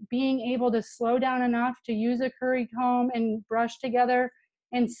 like, being able to slow down enough to use a curry comb and brush together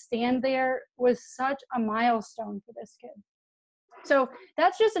and stand there was such a milestone for this kid. So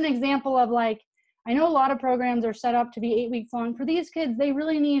that's just an example of, like, I know a lot of programs are set up to be 8 weeks long. For these kids, they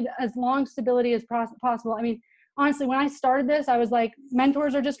really need as long stability as possible. I mean, honestly, when I started this, I was like,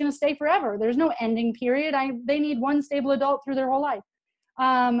 mentors are just going to stay forever. There's no ending period. They need one stable adult through their whole life.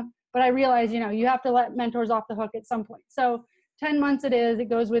 But I realized, you have to let mentors off the hook at some point. So 10 months it is. It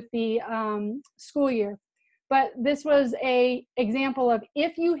goes with the school year. But this was a example of,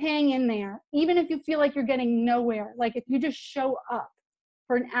 if you hang in there, even if you feel like you're getting nowhere, like if you just show up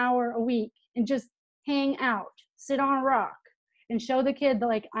for an hour a week and just hang out, sit on a rock, and show the kid that,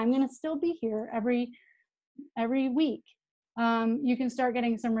 like, I'm going to still be here every week, you can start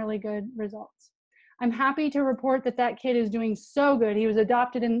getting some really good results. I'm happy to report that that kid is doing so good. He was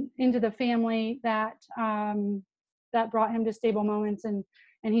adopted into the family that brought him to Stable Moments, and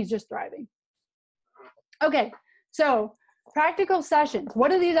he's just thriving. Okay, so practical sessions.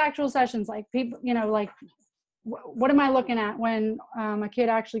 What are these actual sessions like? People, you know, like, what am I looking at when a kid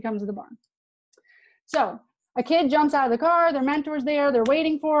actually comes to the barn? So a kid jumps out of the car, their mentor's there, they're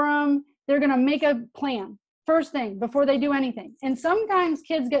waiting for them. They're going to make a plan first thing before they do anything. And sometimes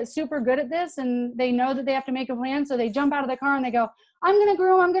kids get super good at this and they know that they have to make a plan. So they jump out of the car and they go, I'm going to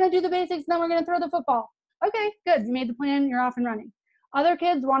groom, I'm going to do the basics, then we're going to throw the football. Okay, good. You made the plan, you're off and running. Other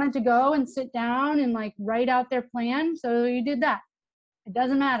kids wanted to go and sit down and like write out their plan. So you did that. It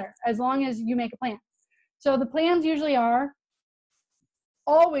doesn't matter as long as you make a plan. So the plans usually are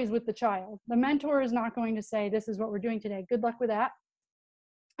always with the child. The mentor is not going to say, this is what we're doing today. Good luck with that.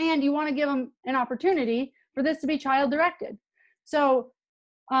 And you want to give them an opportunity for this to be child directed. So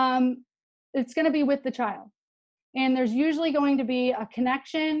it's going to be with the child. And there's usually going to be a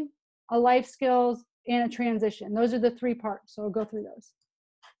connection, a life skills, and a transition. Those are the 3 parts. So I'll go through those.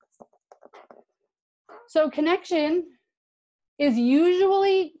 So connection is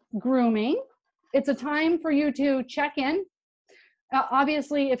usually grooming. It's a time for you to check in.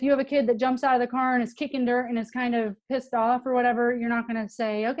 Obviously, if you have a kid that jumps out of the car and is kicking dirt and is kind of pissed off or whatever, you're not going to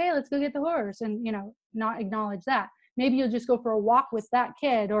say, okay, let's go get the horse and, you know, not acknowledge that. Maybe you'll just go for a walk with that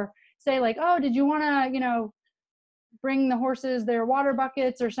kid or say like, oh, did you want to, you know, bring the horses their water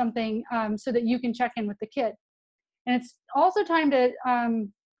buckets or something so that you can check in with the kid. And it's also time to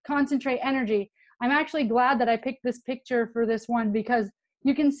concentrate energy. I'm actually glad that I picked this picture for this one because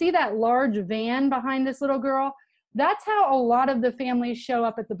you can see that large van behind this little girl. That's how a lot of the families show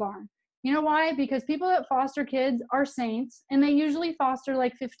up at the barn. You know why? Because people that foster kids are saints and they usually foster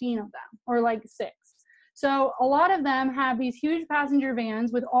like 15 of them or like 6. So a lot of them have these huge passenger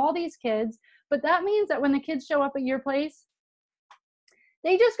vans with all these kids, but that means that when the kids show up at your place,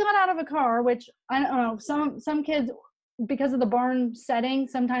 they just got out of a car, which I don't know, some kids, because of the barn setting,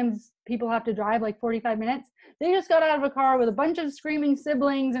 sometimes people have to drive like 45 minutes. They just got out of a car with a bunch of screaming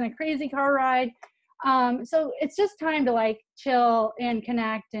siblings and a crazy car ride. So it's just time to like chill and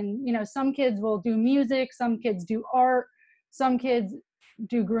connect. And, you know, some kids will do music, some kids do art, some kids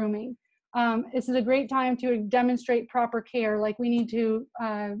do grooming. This is a great time to demonstrate proper care. Like we need to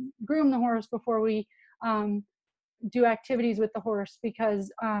groom the horse before we do activities with the horse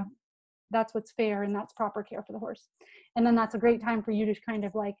because that's what's fair and that's proper care for the horse. And then that's a great time for you to kind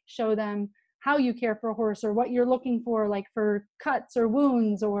of like show them how you care for a horse or what you're looking for, like for cuts or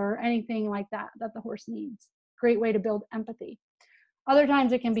wounds or anything like that the horse needs. Great way to build empathy. Other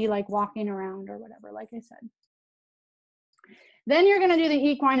times it can be like walking around or whatever, like I said. Then you're going to do the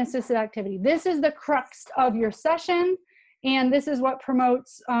equine assisted activity. This is the crux of your session, and this is what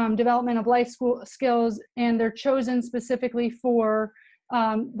promotes development of life skills, and they're chosen specifically for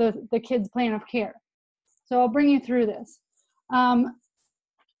the kids' plan of care. So I'll bring you through this.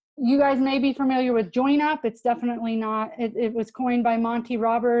 You guys may be familiar with Join Up. It's definitely not. It was coined by Monty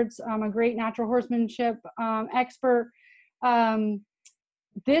Roberts, a great natural horsemanship expert.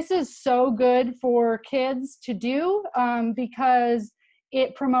 This is so good for kids to do because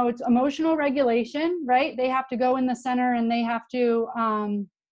it promotes emotional regulation, right? They have to go in the center and they have to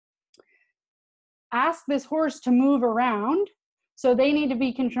ask this horse to move around. So they need to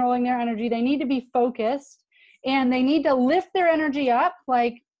be controlling their energy. They need to be focused and they need to lift their energy up,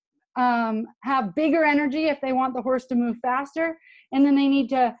 like have bigger energy if they want the horse to move faster. And then they need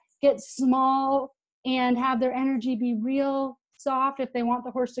to get small and have their energy be real soft if they want the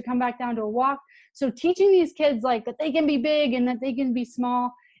horse to come back down to a walk. So teaching these kids like that they can be big and that they can be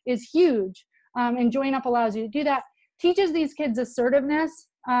small is huge. And Join Up allows you to do that. Teaches these kids assertiveness.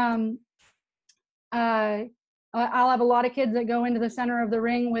 I'll have a lot of kids that go into the center of the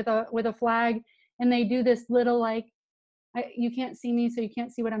ring with a flag and they do this little like, you can't see me so you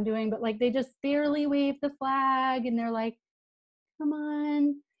can't see what I'm doing, but like they just barely wave the flag and they're like, come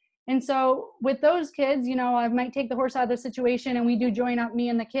on. And so with those kids, you know, I might take the horse out of the situation and we do Join Up, me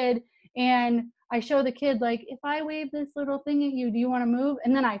and the kid. And I show the kid, like, if I wave this little thing at you, do you want to move?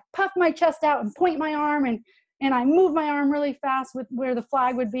 And then I puff my chest out and point my arm and I move my arm really fast with where the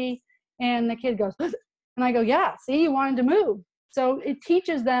flag would be. And the kid goes, and I go, yeah, see, you wanted to move. So it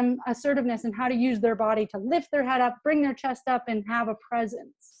teaches them assertiveness and how to use their body to lift their head up, bring their chest up and have a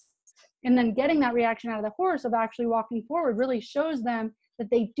presence. And then getting that reaction out of the horse of actually walking forward really shows them that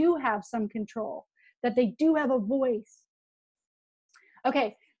they do have some control, that they do have a voice.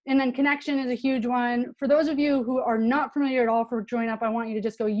 Okay, and then connection is a huge one. For those of you who are not familiar at all for Join Up, I want you to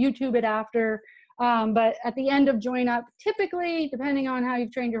just go YouTube it after. But at the end of Join Up, typically, depending on how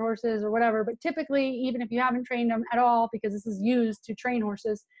you've trained your horses or whatever, but typically, even if you haven't trained them at all, because this is used to train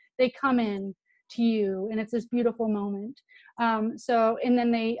horses, they come in to you, and it's this beautiful moment. And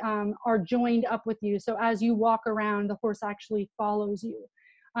then they are joined up with you. So as you walk around, the horse actually follows you.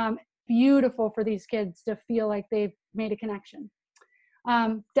 Beautiful for these kids to feel like they've made a connection.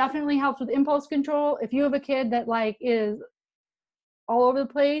 Definitely helps with impulse control. If you have a kid that like is all over the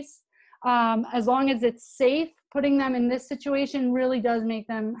place, as long as it's safe, putting them in this situation really does make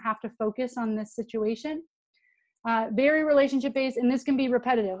them have to focus on this situation. Very relationship based, and this can be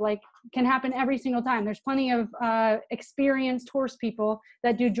repetitive, like can happen every single time. There's plenty of experienced horse people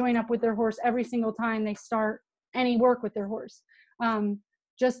that do join up with their horse every single time they start any work with their horse,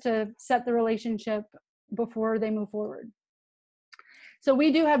 just to set the relationship before they move forward. So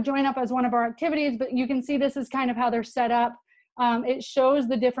we do have join up as one of our activities, but you can see this is kind of how they're set up. It shows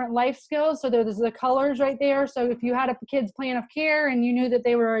the different life skills. So there's the colors right there. So if you had a kid's plan of care and you knew that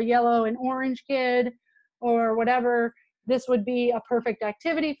they were a yellow and orange kid or whatever, this would be a perfect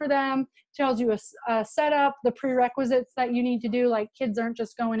activity for them. Tells you a setup, the prerequisites that you need to do. Like kids aren't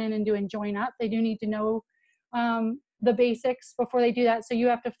just going in and doing join up. They do need to know the basics before they do that. So you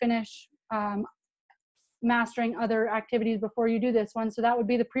have to finish mastering other activities before you do this one. So that would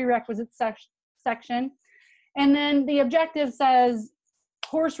be the prerequisite section. And then the objective says,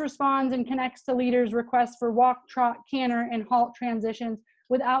 horse responds and connects to leader's requests for walk, trot, canter, and halt transitions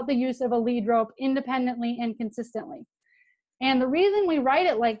without the use of a lead rope independently and consistently. And the reason we write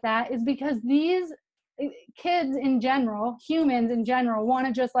it like that is because these kids in general, humans in general, want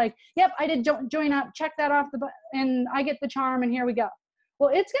to just like, yep, I did join up, check that off and I get the charm and here we go.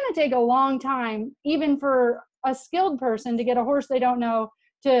 Well, it's going to take a long time, even for a skilled person, to get a horse they don't know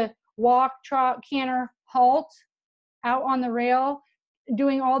to walk, trot, canter, halt, out on the rail,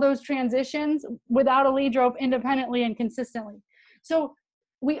 doing all those transitions without a lead rope independently and consistently. So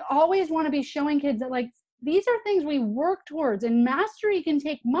we always want to be showing kids that like, these are things we work towards, and mastery can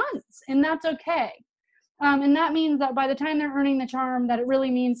take months, and that's okay. And that means that by the time they're earning the charm, that it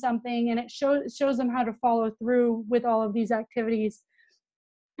really means something, and it shows them how to follow through with all of these activities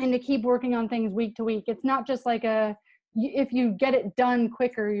and to keep working on things week to week. It's not just like if you get it done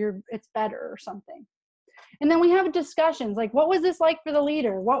quicker, it's better or something. And then we have discussions like, what was this like for the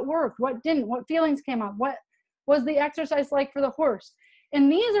leader? What worked? What didn't? What feelings came up? What was the exercise like for the horse?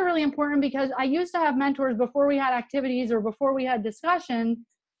 And these are really important because I used to have mentors before we had activities or before we had discussion.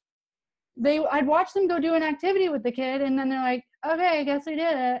 I'd watch them go do an activity with the kid, and then they're like, okay, I guess I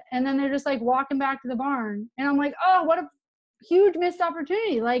did it. And then they're just like walking back to the barn. And I'm like, oh, what a huge missed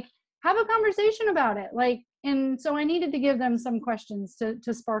opportunity. Like, have a conversation about it. Like, and so I needed to give them some questions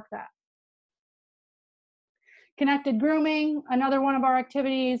to spark that. Connected grooming, another one of our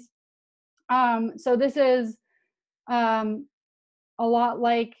activities. So this is a lot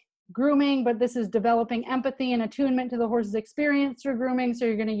like grooming, but this is developing empathy and attunement to the horse's experience through grooming. So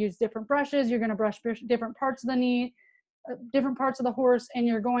you're going to use different brushes. You're going to brush different parts of the knee, different parts of the horse, and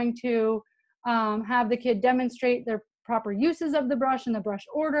you're going to have the kid demonstrate their proper uses of the brush and the brush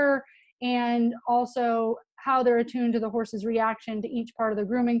order, and also how they're attuned to the horse's reaction to each part of the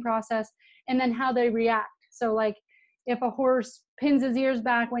grooming process, and then how they react. So like if a horse pins his ears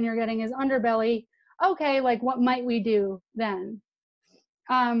back when you're getting his underbelly, okay, like what might we do then?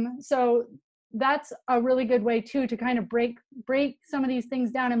 So that's a really good way too to kind of break some of these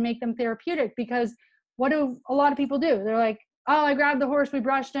things down and make them therapeutic, because what do a lot of people do? They're like, oh, I grabbed the horse, we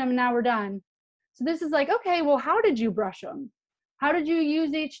brushed him, and now we're done. So this is like, okay, well, how did you brush him? How did you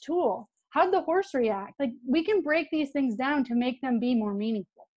use each tool? How did the horse react? Like, we can break these things down to make them be more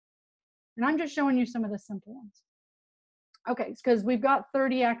meaningful. And I'm just showing you some of the simple ones. Okay, because we've got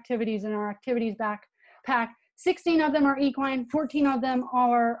 30 activities in our activities backpack. 16 of them are equine, 14 of them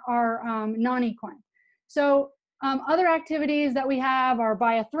are non-equine. So other activities that we have are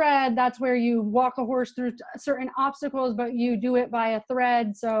by a thread. That's where you walk a horse through certain obstacles, but you do it by a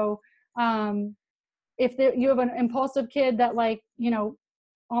thread. So if you have an impulsive kid that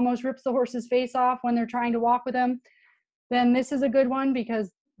almost rips the horse's face off when they're trying to walk with him, then this is a good one,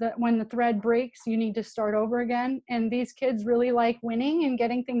 because when the thread breaks, you need to start over again. And these kids really like winning and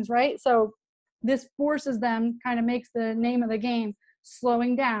getting things right. So this forces them, kind of makes the name of the game,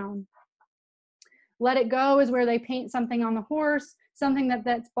 slowing down. Let it go is where they paint something on the horse, something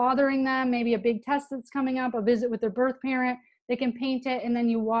that's bothering them, maybe a big test that's coming up, a visit with their birth parent. They can paint it, and then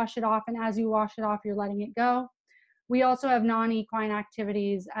you wash it off. And as you wash it off, you're letting it go. We also have non-equine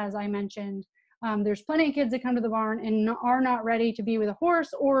activities, as I mentioned. There's plenty of kids that come to the barn and are not ready to be with a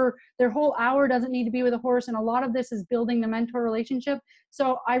horse, or their whole hour doesn't need to be with a horse. And a lot of this is building the mentor relationship.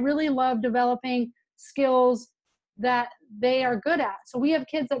 So I really love developing skills that they are good at. So we have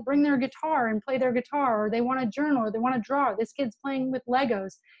kids that bring their guitar and play their guitar, or they want to journal, or they want to draw. This kid's playing with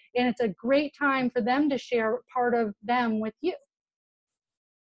Legos, and it's a great time for them to share part of them with you.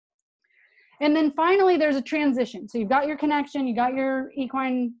 And then finally, there's a transition. So you've got your connection, you got your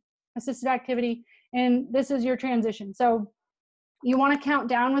equine assisted activity, and this is your transition. So you want to count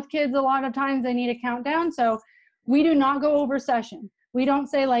down with kids. A lot of times they need a countdown. So we do not go over session. We don't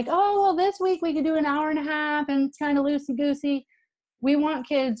say like, oh, well, this week we could do an hour and a half and it's kind of loosey-goosey. We want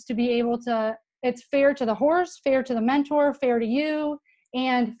kids to be able to, it's fair to the horse, fair to the mentor, fair to you,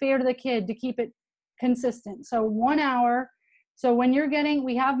 and fair to the kid to keep it consistent. So 1 hour. So when you're getting,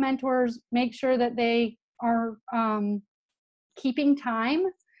 we have mentors, make sure that they are keeping time.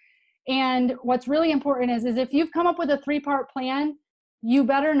 And what's really important is if you've come up with a 3-part plan, you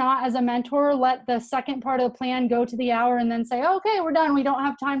better not, as a mentor, let the second part of the plan go to the hour and then say, okay, we're done. We don't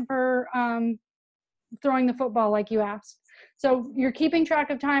have time for throwing the football like you asked. So you're keeping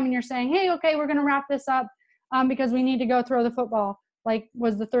track of time and you're saying, hey, okay, we're going to wrap this up because we need to go throw the football, like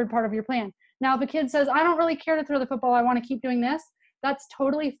was the 3rd part of your plan. Now, if a kid says, I don't really care to throw the football, I want to keep doing this, that's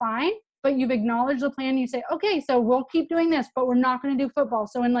totally fine. But you've acknowledged the plan. You say, okay, so we'll keep doing this, but we're not going to do football.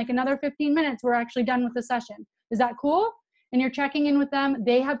 So in like another 15 minutes, we're actually done with the session. Is that cool? And you're checking in with them.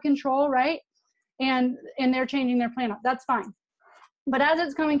 They have control, right? And they're changing their plan up. That's fine. But as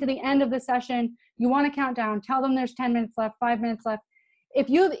it's coming to the end of the session, you want to count down. Tell them there's 10 minutes left, 5 minutes left. If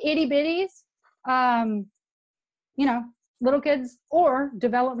you have itty bitties, you know, little kids or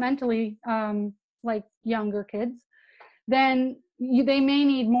developmentally like younger kids, then they may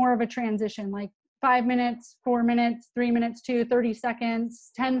need more of a transition, like 5 minutes, 4 minutes, 3 minutes, 30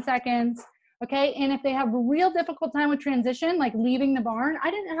 seconds, 10 seconds. Okay. And if they have a real difficult time with transition, like leaving the barn, I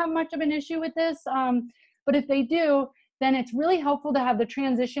didn't have much of an issue with this. But if they do, then it's really helpful to have the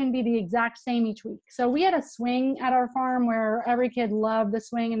transition be the exact same each week. So we had a swing at our farm where every kid loved the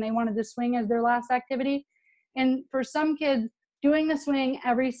swing and they wanted the swing as their last activity. And for some kids, doing the swing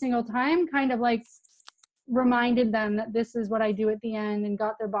every single time kind of like reminded them that this is what I do at the end and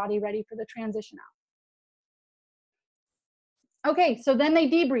got their body ready for the transition out. Okay, so then they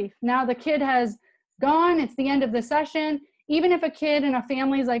debrief. Now the kid has gone, it's the end of the session. Even if a kid and a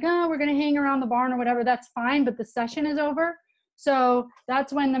family is like, oh, we're gonna hang around the barn or whatever, that's fine, but the session is over. So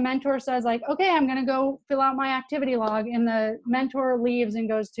that's when the mentor says like, okay, I'm gonna go fill out my activity log, and the mentor leaves and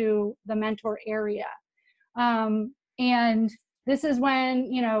goes to the mentor area. And this is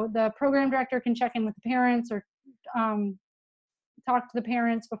when, you know, the program director can check in with the parents or talk to the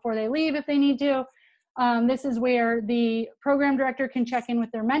parents before they leave if they need to. This is where the program director can check in with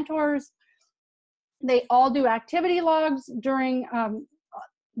their mentors. They all do activity logs during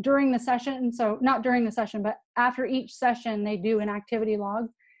the session. So not during the session, but after each session, they do an activity log.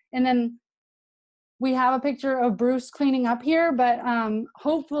 And then we have a picture of Bruce cleaning up here, but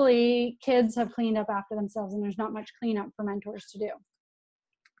hopefully kids have cleaned up after themselves and there's not much cleanup for mentors to do.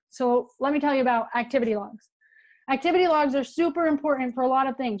 So let me tell you about activity logs. Activity logs are super important for a lot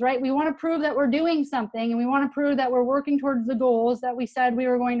of things, right? We want to prove that we're doing something, and we want to prove that we're working towards the goals that we said we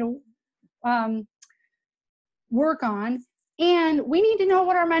were going to work on. And we need to know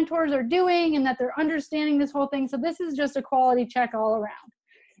what our mentors are doing and that they're understanding this whole thing. So this is just a quality check all around.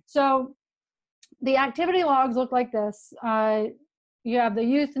 So the activity logs look like this. You have the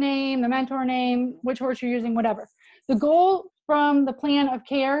youth name, the mentor name, which horse you're using, whatever. The goal from the plan of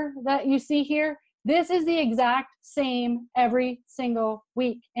care that you see here, this is the exact same every single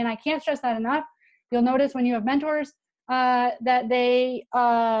week. And I can't stress that enough. You'll notice when you have mentors that they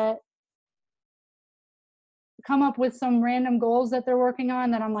come up with some random goals that they're working on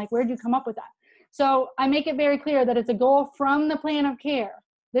that I'm like, where'd you come up with that? So I make it very clear that it's a goal from the plan of care.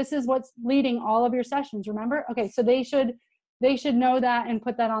 This is what's leading all of your sessions, remember? Okay, so they should know that and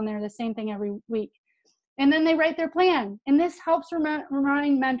put that on there, the same thing every week. And then they write their plan. And this helps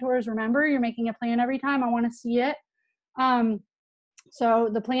remind mentors, remember, you're making a plan every time. I want to see it. So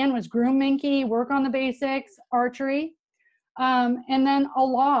the plan was groom Minky, work on the basics, archery, and then a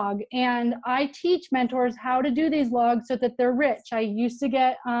log. And I teach mentors how to do these logs so that they're rich. I used to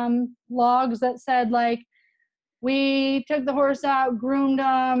get logs that said like, we took the horse out, groomed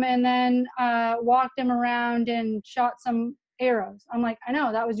him, and then walked him around and shot some arrows. I'm like, I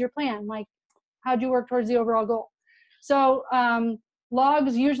know, that was your plan. Like, how'd you work towards the overall goal? So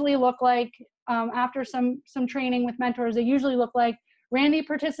logs usually look like, after some training with mentors, they usually look like, Randy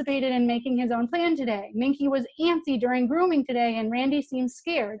participated in making his own plan today. Minky was antsy during grooming today, and Randy seems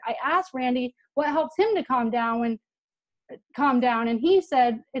scared. I asked Randy what helps him to calm down, and he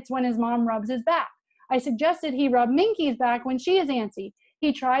said it's when his mom rubs his back. I suggested he rub Minky's back when she is antsy.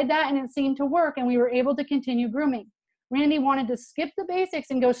 He tried that and it seemed to work, and we were able to continue grooming. Randy wanted to skip the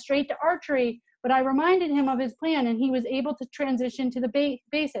basics and go straight to archery, but I reminded him of his plan and he was able to transition to the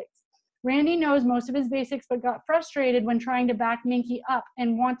basics. Randy knows most of his basics, but got frustrated when trying to back Minky up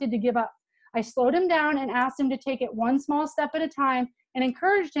and wanted to give up. I slowed him down and asked him to take it one small step at a time and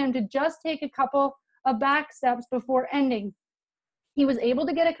encouraged him to just take a couple of back steps before ending. He was able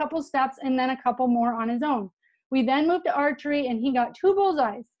to get a couple steps and then a couple more on his own. We then moved to archery and he got 2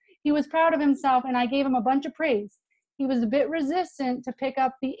 bullseyes. He was proud of himself and I gave him a bunch of praise. He was a bit resistant to pick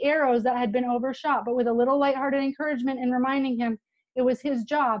up the arrows that had been overshot, but with a little lighthearted encouragement and reminding him it was his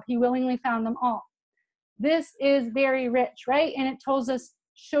job, he willingly found them all. This is very rich, right? And it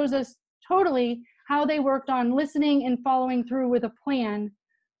shows us totally how they worked on listening and following through with a plan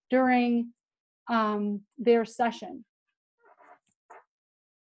during their session.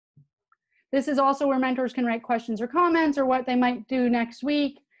 This is also where mentors can write questions or comments or what they might do next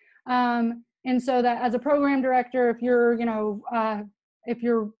week. And so that as a program director, if you're, if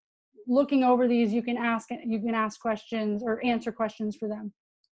you're looking over these, you can ask questions or answer questions for them.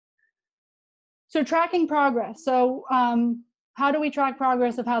 So tracking progress. So how do we track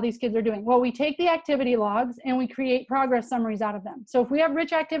progress of how these kids are doing? Well, we take the activity logs and we create progress summaries out of them. So if we have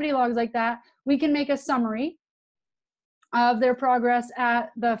rich activity logs like that, we can make a summary of their progress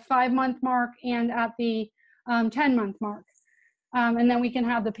at the 5-month mark and at the 10-month mark. And then we can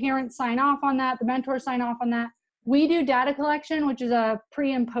have the parents sign off on that, the mentors sign off on that. We do data collection, which is a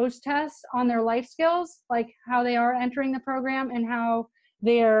pre and post test on their life skills, like how they are entering the program and how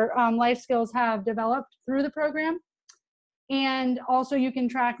their life skills have developed through the program. And also you can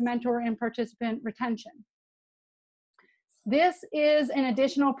track mentor and participant retention. This is an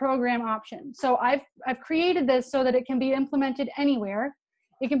additional program option. So I've created this so that it can be implemented anywhere.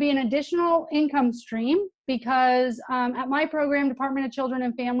 It can be an additional income stream because at my program, Department of Children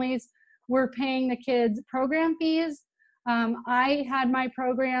and Families, we're paying the kids program fees. I had my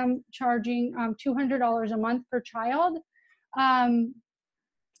program charging $200 a month per child.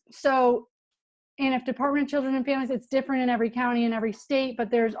 And if Department of Children and Families, it's different in every county and every state, but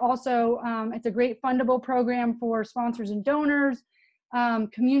there's also, it's a great fundable program for sponsors and donors.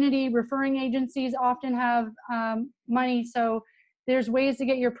 Community referring agencies often have money, so there's ways to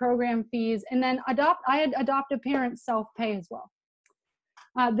get your program fees. And then I had adoptive parents self-pay as well.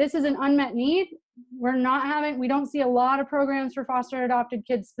 This is an unmet need. We don't see a lot of programs for foster and adopted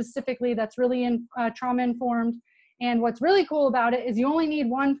kids specifically that's really trauma informed. And what's really cool about it is you only need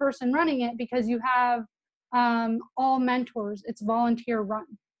one person running it because you have all mentors. It's volunteer run.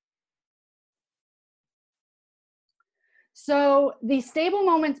 So the Stable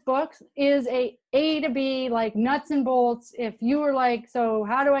Moments book is a to B, like nuts and bolts. If you were like, so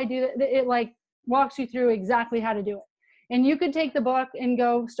how do I do that? It like walks you through exactly how to do it. And you could take the book and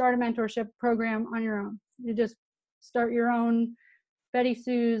go start a mentorship program on your own. You just start your own Betty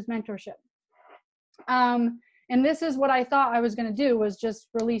Sue's mentorship. And this is what I thought I was going to do, was just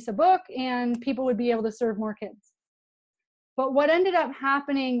release a book and people would be able to serve more kids. But what ended up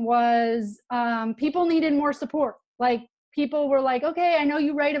happening was people needed more support. Like people were like, okay, I know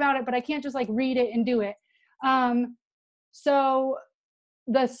you write about it, but I can't just like read it and do it. So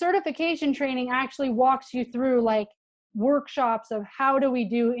the certification training actually walks you through like workshops of how do we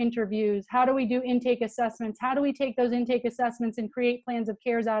do interviews? How do we do intake assessments? How do we take those intake assessments and create plans of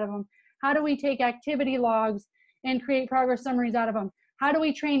cares out of them? How do we take activity logs and create progress summaries out of them? How do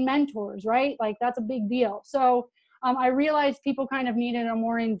we train mentors, right? Like that's a big deal. So I realized people kind of needed a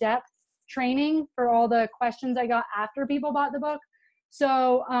more in-depth training for all the questions I got after people bought the book.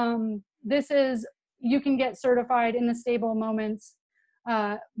 So you can get certified in the Stable Moments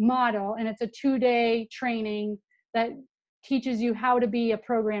model, and it's a 2-day training that teaches you how to be a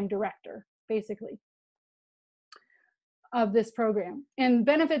program director, basically, of this program. And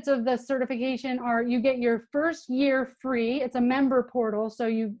benefits of the certification are you get your first year free. It's a member portal, so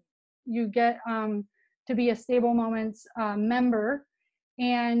you get to be a Stable Moments member.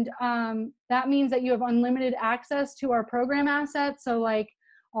 And that means that you have unlimited access to our program assets. So like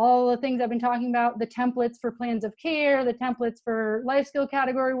all the things I've been talking about, the templates for plans of care, the templates for life skill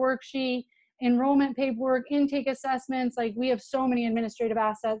category worksheet, enrollment paperwork, intake assessments. Like we have so many administrative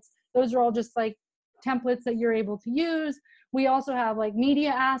assets. Those are all just like templates that you're able to use. We also have like media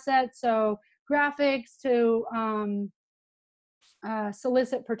assets, so graphics to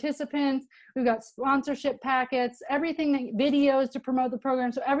solicit participants. We've got sponsorship packets, videos to promote the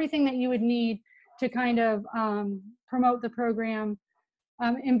program. So everything that you would need to kind of promote the program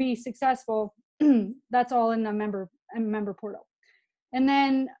and be successful, that's all in the member portal. And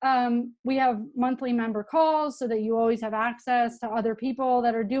then we have monthly member calls so that you always have access to other people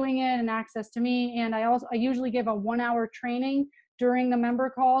that are doing it and access to me. And I usually give a 1-hour training during the member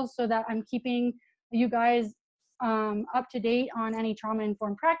calls so that I'm keeping you guys up to date on any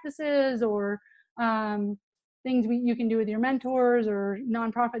trauma-informed practices or things you can do with your mentors or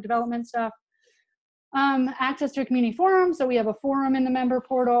nonprofit development stuff. Access to a community forum. So we have a forum in the member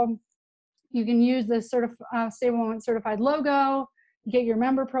portal. You can use the Stable Moments certified logo, get your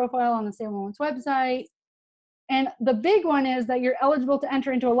member profile on the Stable Moments website. And the big one is that you're eligible to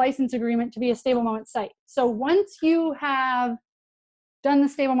enter into a license agreement to be a Stable Moments site. So once you have done the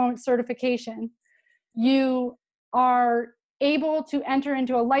Stable Moments certification, you are able to enter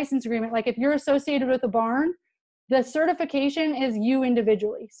into a license agreement. Like if you're associated with a barn, the certification is you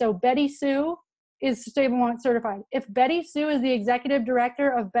individually. So Betty Sue is Stable Moments certified. If Betty Sue is the executive director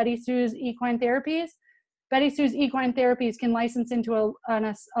of Betty Sue's Equine Therapies, Betty Sue's Equine Therapies can license into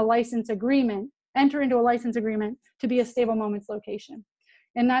a license agreement, enter into a license agreement to be a Stable Moments location.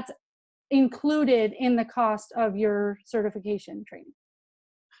 And that's included in the cost of your certification training.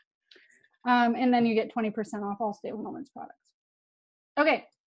 And then you get 20% off all Stable Moments products. Okay,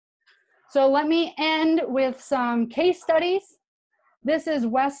 so let me end with some case studies. This is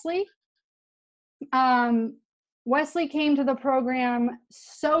Wesley. Wesley came to the program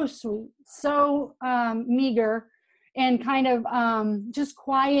so sweet, so meager, and kind of just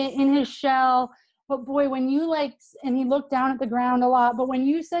quiet in his shell. But boy, when you and he looked down at the ground a lot, but when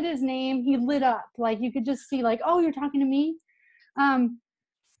you said his name, he lit up. Like you could just see oh, you're talking to me?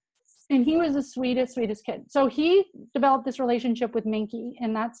 And he was the sweetest, sweetest kid. So he developed this relationship with Minky,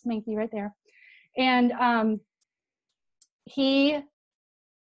 and that's Minky right there. And he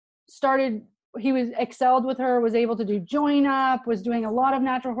was excelled with her, was able to do join up, was doing a lot of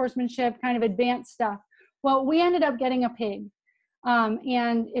natural horsemanship, kind of advanced stuff. Well, we ended up getting a pig.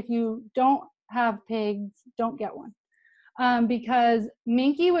 And if you don't have pigs, don't get one. Because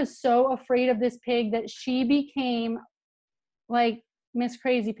Minky was so afraid of this pig that she became like Miss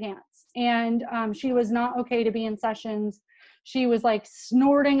Crazy Pants. And she was not okay to be in sessions. She was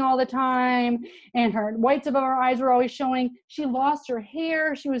snorting all the time, and her whites above her eyes were always showing. She lost her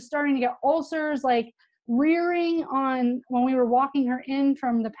hair. She was starting to get ulcers, rearing on when we were walking her in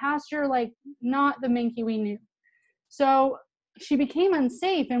from the pasture, not the Minky we knew. So she became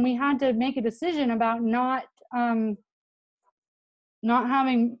unsafe, and we had to make a decision about not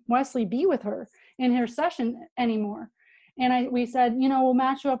having Wesley be with her in her session anymore. And we said, we'll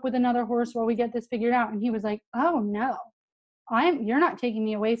match you up with another horse while we get this figured out. And he was like, oh no, you're not taking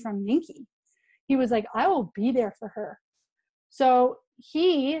me away from Minky. He was like, I will be there for her. So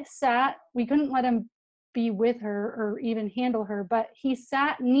we couldn't let him be with her or even handle her, but he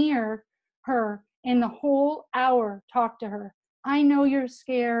sat near her and the whole hour talked to her. I know you're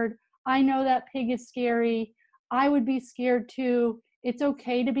scared. I know that pig is scary. I would be scared too. It's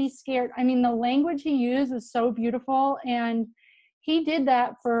okay to be scared. I mean, the language he used was so beautiful. And he did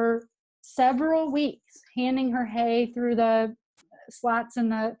that for several weeks, handing her hay through the slats in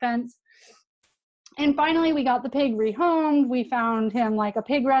the fence. And finally, we got the pig rehomed. We found him a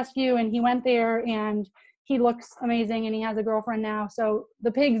pig rescue, and he went there, and he looks amazing, and he has a girlfriend now. So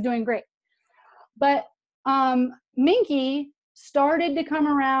the pig's doing great. But Minky started to come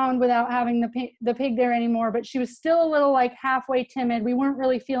around without having the pig there anymore, but she was still a little halfway timid. We weren't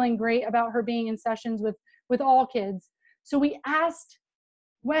really feeling great about her being in sessions with all kids. So we asked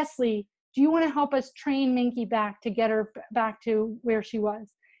Wesley, do you want to help us train Minky back to get her back to where she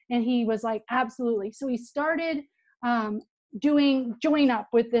was? And he was like, absolutely. So he started doing join up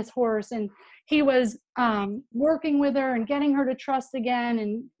with this horse, and he was working with her and getting her to trust again.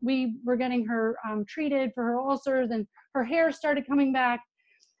 And we were getting her treated for her ulcers, and her hair started coming back.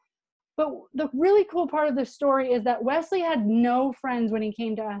 But the really cool part of the story is that Wesley had no friends when he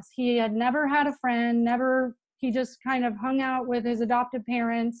came to us. He had never had a friend, he just kind of hung out with his adoptive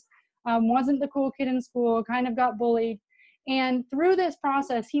parents, wasn't the cool kid in school, kind of got bullied. And through this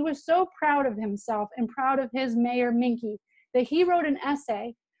process, he was so proud of himself and proud of his mare, Minky, that he wrote an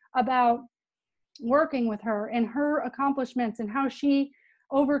essay about working with her and her accomplishments and how she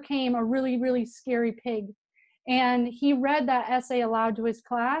overcame a really, really scary pig. And he read that essay aloud to his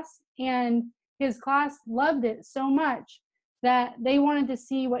class, and his class loved it so much that they wanted to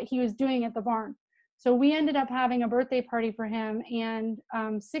see what he was doing at the barn. So we ended up having a birthday party for him, and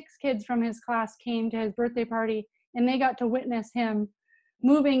 6 kids from his class came to his birthday party, and they got to witness him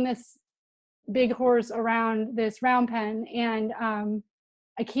moving this big horse around this round pen. And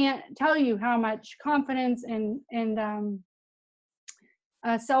I can't tell you how much confidence and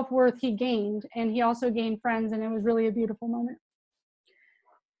self-worth he gained. And he also gained friends, and it was really a beautiful moment.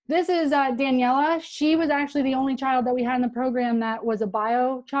 This is Daniela. She was actually the only child that we had in the program that was a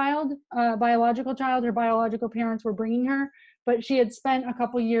biological child. Her biological parents were bringing her, but she had spent a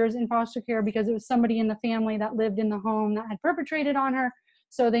couple years in foster care because it was somebody in the family that lived in the home that had perpetrated on her.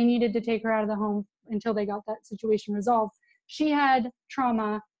 So they needed to take her out of the home until they got that situation resolved. She had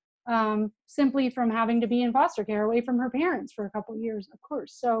trauma simply from having to be in foster care away from her parents for a couple years, of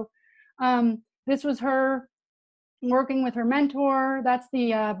course. So this was her working with her mentor. That's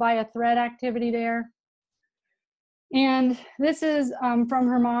the by a thread activity there. And this is from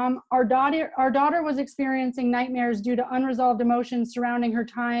her mom. Our daughter was experiencing nightmares due to unresolved emotions surrounding her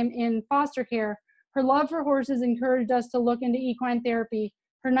time in foster care. Her love for horses encouraged us to look into equine therapy.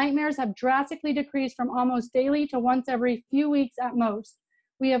 Her nightmares have drastically decreased from almost daily to once every few weeks at most.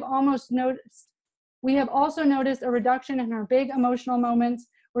 We have also noticed a reduction in her big emotional moments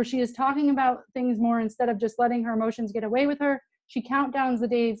where she is talking about things more instead of just letting her emotions get away with her. She countdowns the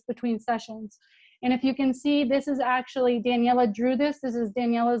days between sessions. And if you can see, this is actually, Daniela drew this. This is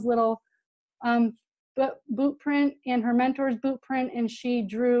Daniela's little boot print and her mentor's boot print, and she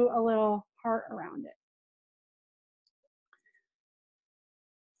drew a little heart around it.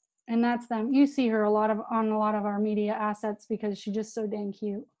 And that's them. You see her on a lot of our media assets because she's just so dang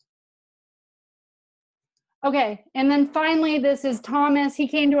cute. Okay, and then finally, this is Thomas. He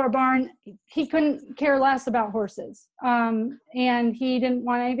came to our barn. He couldn't care less about horses, and he didn't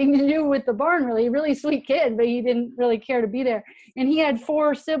want anything to do with the barn, really. Really sweet kid, but he didn't really care to be there. And he had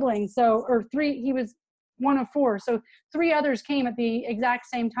 4 siblings, or 3, he was one of 4. So 3 others came at the exact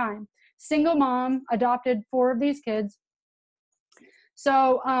same time. Single mom, adopted 4 of these kids.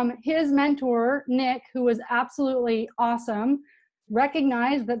 So his mentor, Nick, who was absolutely awesome,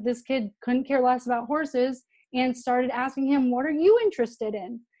 recognized that this kid couldn't care less about horses and started asking him, what are you interested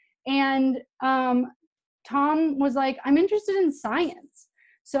in? And Tom was like, I'm interested in science.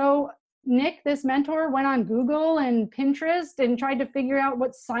 So Nick, this mentor, went on Google and Pinterest and tried to figure out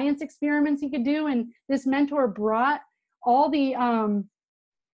what science experiments he could do. And this mentor brought all the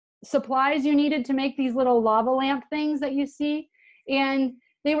supplies you needed to make these little lava lamp things that you see. And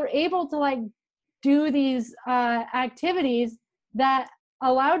they were able to do these activities that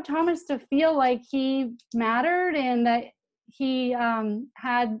allowed Thomas to feel like he mattered and that he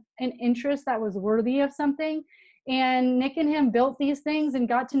had an interest that was worthy of something. And Nick and him built these things and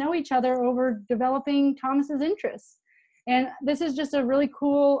got to know each other over developing Thomas's interests. And this is just a really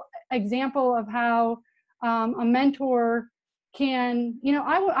cool example of how a mentor can,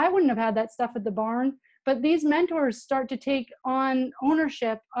 I wouldn't have had that stuff at the barn, but these mentors start to take on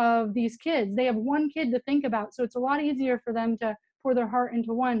ownership of these kids. They have one kid to think about, so it's a lot easier for them to pour their heart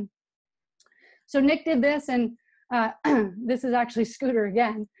into one. So Nick did this, and this is actually Scooter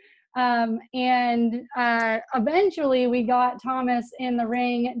again. Eventually we got Thomas in the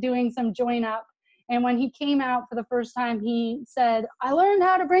ring doing some join up. And when he came out for the first time, he said, I learned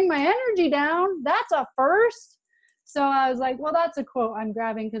how to bring my energy down. That's a first. So I was like, well, that's a quote I'm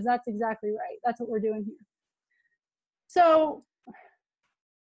grabbing because that's exactly right. That's what we're doing here. So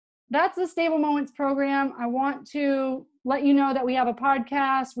that's the Stable Moments program. I want to let you know that we have a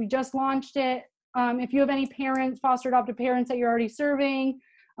podcast. We just launched it. If you have any parents, foster adoptive parents that you're already serving,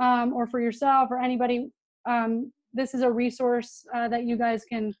 or for yourself or anybody, this is a resource that you guys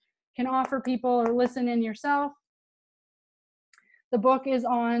can offer people or listen in yourself. The book is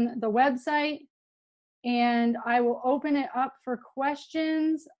on the website, and I will open it up for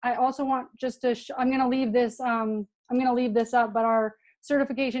questions. I also want just to, I'm going to leave this up, but our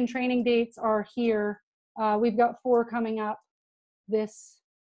certification training dates are here. We've got 4 coming up this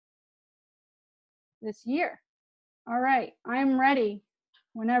year. All right, I'm ready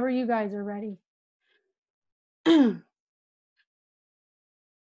whenever you guys are ready.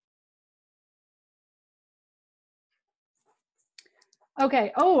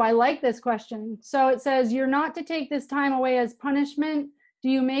 Okay, oh, I like this question. So it says, you're not to take this time away as punishment. Do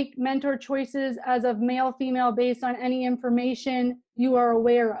you make mentor choices as of male, female based on any information you are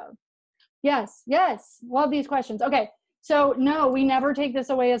aware of? Yes, love these questions. Okay, so no, we never take this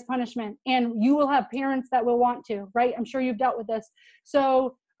away as punishment, and you will have parents that will want to, right? I'm sure you've dealt with this.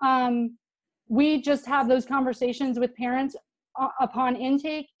 So we just have those conversations with parents upon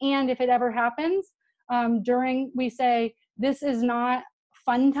intake, and if it ever happens, we say, this is not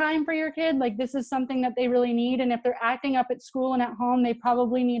fun time for your kid. Like, this is something that they really need. And if they're acting up at school and at home, they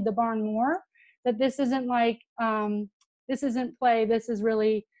probably need the barn more. That this isn't this isn't play. This is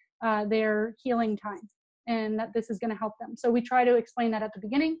really their healing time, and that this is going to help them. So we try to explain that at the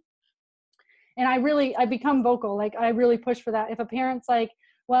beginning. And I become vocal. Like, I really push for that. If a parent's like,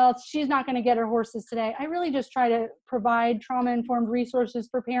 well, she's not going to get her horses today. I really just try to provide trauma-informed resources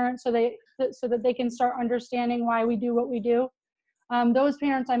for parents so that they can start understanding why we do what we do. Those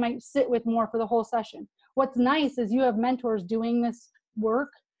parents I might sit with more for the whole session. What's nice is you have mentors doing this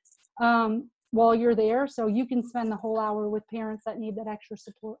work while you're there, so you can spend the whole hour with parents that need that extra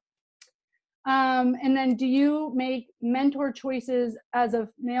support. And then, do you make mentor choices as a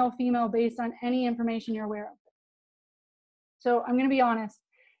male, female based on any information you're aware of? So I'm going to be honest.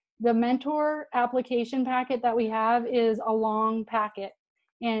 The mentor application packet that we have is a long packet,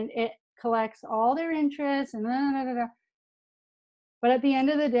 and it collects all their interests and But at the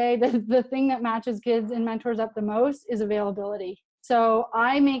end of the day, the thing that matches kids and mentors up the most is availability. So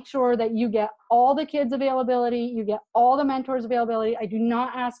I make sure that you get all the kids' availability, you get all the mentors' availability. I do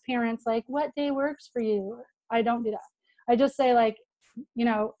not ask parents like, what day works for you? I don't do that. I just say like, you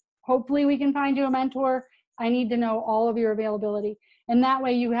know, hopefully we can find you a mentor. I need to know all of your availability. And that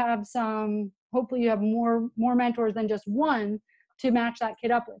way you have hopefully you have more mentors than just one to match that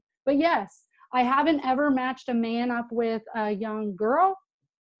kid up with. But yes, I haven't ever matched a man up with a young girl,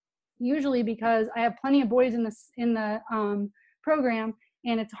 usually because I have plenty of boys in the program,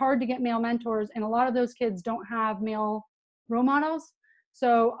 and it's hard to get male mentors, and a lot of those kids don't have male role models.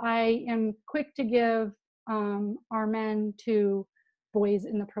 So I am quick to give our men to boys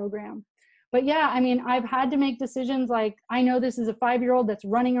in the program. But yeah, I mean, I've had to make decisions like, I know this is a 5-year-old that's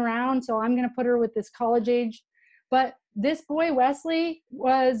running around, so I'm going to put her with this college age. But this boy, Wesley,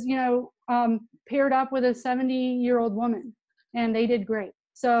 was, you know, paired up with a 70-year-old woman, and they did great.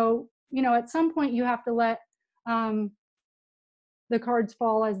 So, you know, at some point you have to let the cards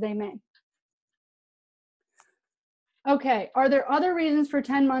fall as they may. Okay, are there other reasons for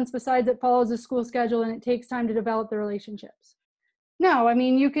 10 months besides it follows a school schedule and it takes time to develop the relationships? No, I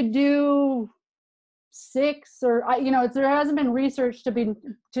mean, you could do 6 or, you know, there hasn't been research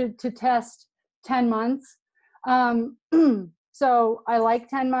to test 10 months. So I like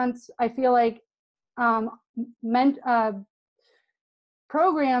 10 months. I feel like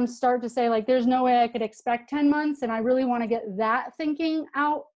programs start to say like, there's no way I could expect 10 months. And I really want to get that thinking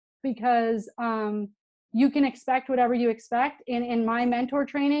out, because you can expect whatever you expect. And in my mentor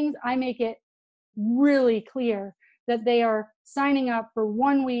trainings, I make it really clear that they are signing up for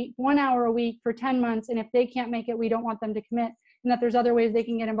 1 hour a week for 10 months. And if they can't make it, we don't want them to commit, and that there's other ways they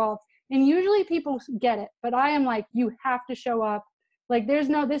can get involved. And usually people get it, but I am like, you have to show up. Like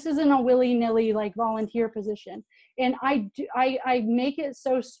this isn't a willy-nilly like volunteer position. And I make it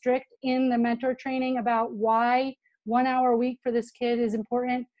so strict in the mentor training about why 1 hour a week for this kid is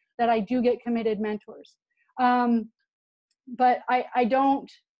important that I do get committed mentors. But I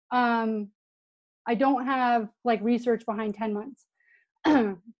don't have like research behind 10 months.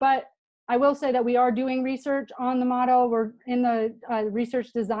 But I will say that we are doing research on the model. We're in the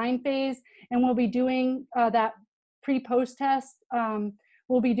research design phase, and we'll be doing that pre-post test.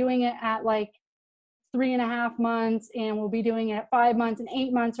 We'll be doing it at like 3.5 months, and we'll be doing it at 5 months and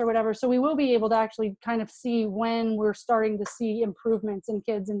 8 months or whatever. So we will be able to actually kind of see when we're starting to see improvements in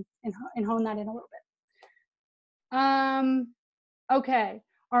kids and hone that in a little bit. Okay.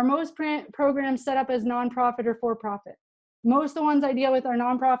 Are most programs set up as nonprofit or for-profit? Most of the ones I deal with are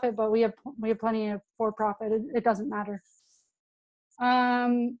nonprofit, but we have plenty of for-profit. It doesn't matter.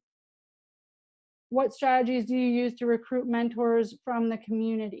 What strategies do you use to recruit mentors from the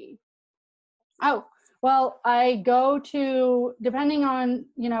community? Oh, well, I go to, depending on,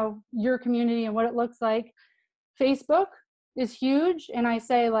 you know, your community and what it looks like, Facebook is huge. And I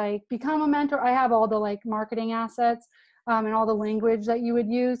say like, become a mentor. I have all the like marketing assets and all the language that you would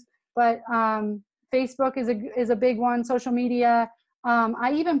use, but Facebook is a big one. Social media.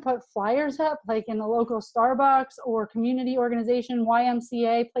 I even put flyers up like in the local Starbucks or community organization,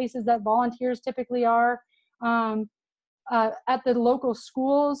 YMCA, places that volunteers typically are, at the local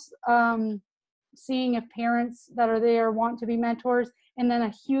schools, seeing if parents that are there want to be mentors. And then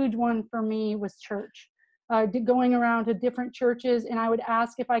a huge one for me was church, going around to different churches. And I would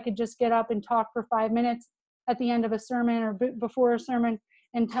ask if I could just get up and talk for 5 minutes at the end of a sermon or before a sermon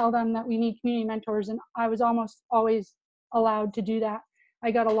and tell them that we need community mentors. And I was almost always allowed to do that.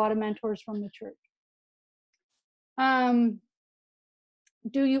 I got a lot of mentors from the church.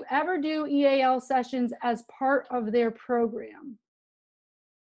 Do you ever do EAL sessions as part of their program?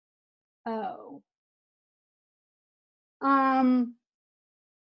 Oh.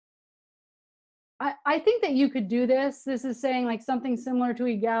 I think that you could do this. This is saying like something similar to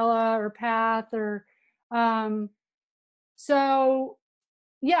EGALA or PATH or, so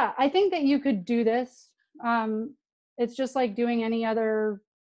yeah, I think that you could do this. It's just like doing any other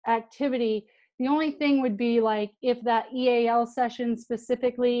activity. The only thing would be like if that EAL session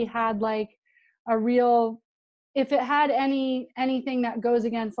specifically had like a real, if it had anything that goes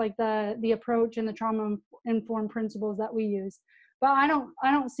against like the approach and the trauma informed principles that we use. But I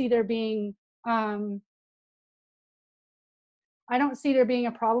don't see there being I don't see there being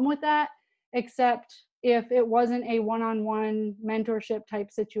a problem with that, except if it wasn't a one-on-one mentorship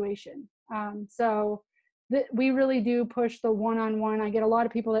type situation. So we really do push the one-on-one. I get a lot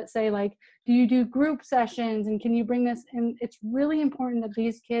of people that say like, do you do group sessions and can you bring this? And it's really important that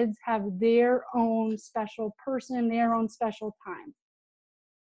these kids have their own special person, their own special time.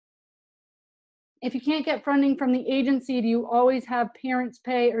 If you can't get funding from the agency, do you always have parents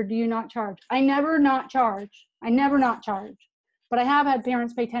pay or do you not charge? I never not charge. But I have had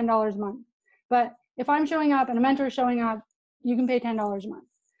parents pay $10 a month. But if I'm showing up and a mentor is showing up, you can pay $10 a month.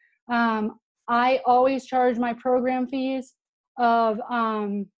 I always charge my program fees of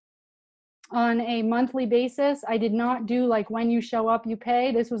on a monthly basis. I did not do like when you show up, you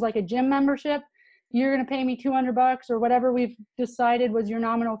pay. This was like a gym membership. You're going to pay me $200 or whatever we've decided was your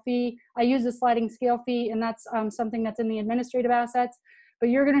nominal fee. I use a sliding scale fee, and that's something that's in the administrative assets. But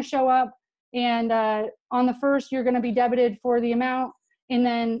you're going to show up, and on the first, you're going to be debited for the amount, and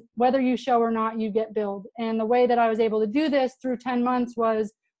then whether you show or not, you get billed. And the way that I was able to do this through 10 months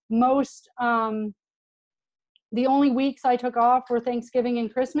was the only weeks I took off were Thanksgiving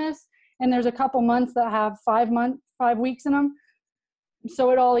and Christmas, and there's a couple months that have 5 weeks in them,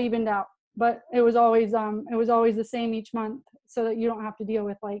 so it all evened out. But it was always the same each month, so that you don't have to deal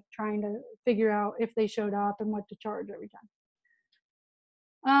with like trying to figure out if they showed up and what to charge every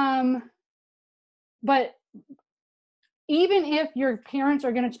time. But even if your parents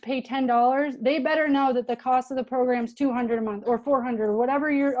are going to pay $10, they better know that the cost of the program is $200 a month or $400 or whatever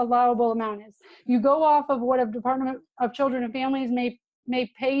your allowable amount is. You go off of what a Department of Children and Families may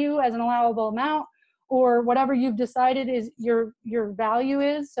pay you as an allowable amount, or whatever you've decided is your value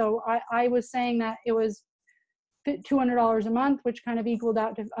is. So I was saying that it was $200 a month, which kind of equaled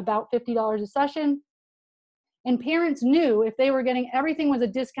out to about $50 a session. And parents knew if they were getting, everything was a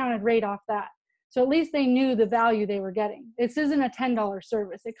discounted rate off that. So at least they knew the value they were getting. This isn't a $10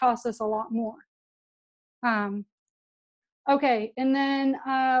 service. It costs us a lot more. Okay, and then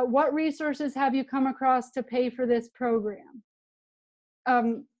what resources have you come across to pay for this program?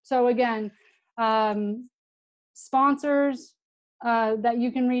 So again, sponsors that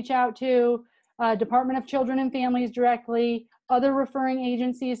you can reach out to, Department of Children and Families directly, other referring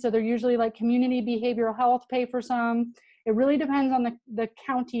agencies, so they're usually like community behavioral health pay for some. It really depends on the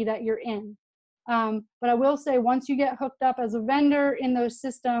county that you're in. But I will say once you get hooked up as a vendor in those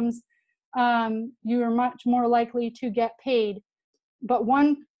systems, you are much more likely to get paid. But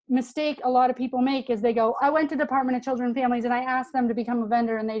one mistake a lot of people make is they go, I went to Department of Children and Families and I asked them to become a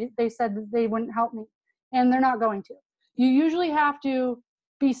vendor and they said that they wouldn't help me, and they're not going to. You usually have to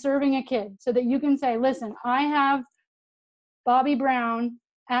be serving a kid so that you can say, listen, I have Bobby Brown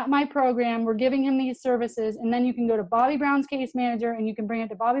at my program, we're giving him these services, and then you can go to Bobby Brown's case manager and you can bring it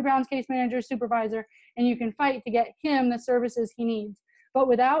to Bobby Brown's case manager supervisor, and you can fight to get him the services he needs. But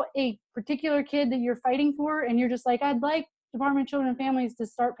without a particular kid that you're fighting for, and you're just like, I'd like Department of Children and Families to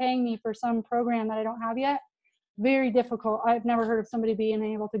start paying me for some program that I don't have yet, very difficult. I've never heard of somebody being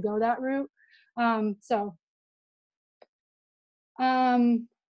able to go that route.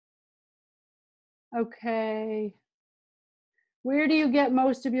 Okay. Where do you get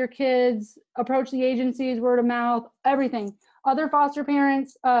most of your kids? Approach the agencies, word of mouth, everything. Other foster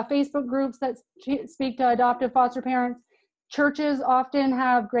parents, Facebook groups that speak to adoptive foster parents. Churches often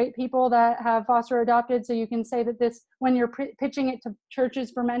have great people that have foster adopted, so you can say that this, when you're pitching it to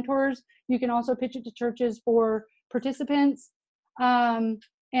churches for mentors, you can also pitch it to churches for participants. And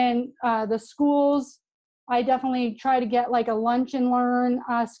the schools, I definitely try to get like a lunch and learn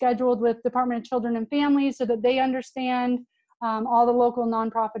scheduled with Department of Children and Families so that they understand all the local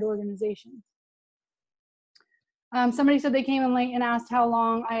nonprofit organizations. Somebody said they came in late and asked how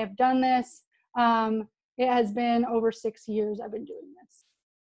long I have done this. It has been over 6 years I've been doing this.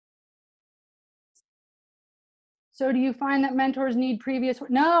 So do you find that mentors need previous?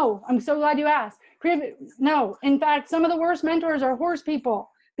 No, I'm so glad you asked. No, in fact, some of the worst mentors are horse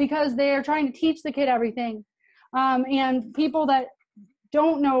people because they are trying to teach the kid everything. And people that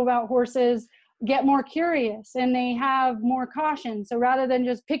don't know about horses get more curious and they have more caution. So rather than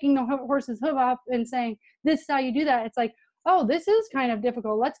just picking the horse's hoof up and saying, this is how you do that, it's like, oh, this is kind of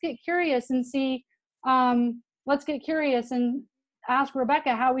difficult. Let's get curious and see, let's get curious and ask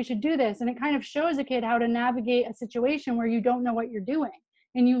Rebecca how we should do this. And it kind of shows a kid how to navigate a situation where you don't know what you're doing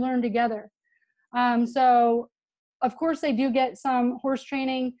and you learn together. So of course they do get some horse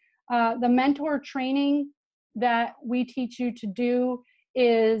training. The mentor training that we teach you to do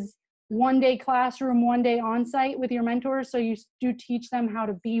is 1 day classroom, 1 day on-site with your mentors. So you do teach them how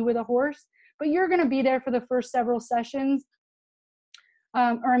to be with a horse, but you're going to be there for the first several sessions.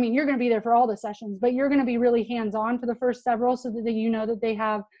 Or I mean, you're going to be there for all the sessions, but you're going to be really hands-on for the first several so that you know that they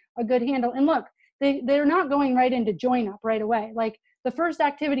have a good handle. And look, they're not going right into join up right away. Like the first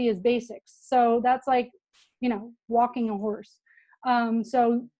activity is basics. So that's like, you know, walking a horse.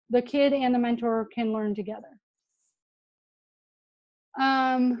 So the kid and the mentor can learn together.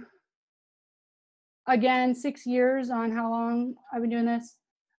 Again, 6 years on how long I've been doing this.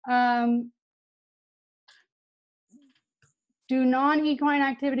 Do non-equine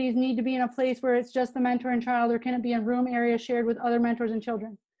activities need to be in a place where it's just the mentor and child, or can it be in room area shared with other mentors and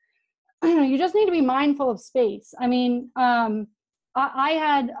children? You just need to be mindful of space. I mean, I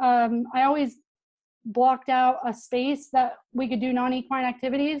always blocked out a space that we could do non-equine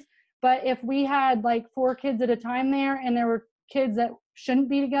activities, but if we had like 4 kids at a time there and there were kids that shouldn't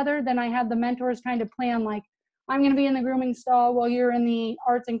be together, then I had the mentors kind of plan like, I'm going to be in the grooming stall while you're in the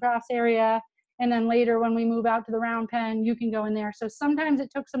arts and crafts area, and then later when we move out to the round pen, you can go in there. So sometimes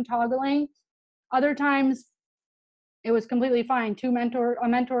it took some toggling. Other times it was completely fine. A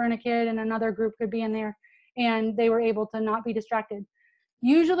mentor and a kid and another group could be in there, and they were able to not be distracted.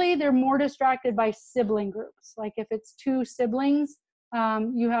 Usually they're more distracted by sibling groups. Like if it's 2 siblings,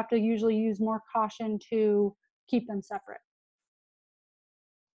 you have to usually use more caution to keep them separate.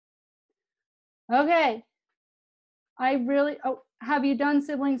 Okay. Have you done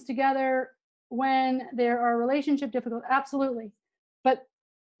siblings together when there are relationship difficulties? Absolutely. But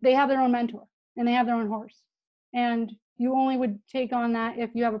they have their own mentor and they have their own horse. And you only would take on that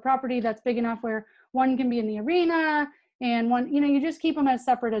if you have a property that's big enough where one can be in the arena and one, you know, you just keep them as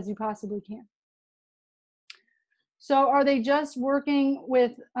separate as you possibly can. So are they just working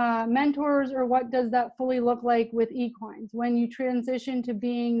with mentors, or what does that fully look like with equines? When you transition to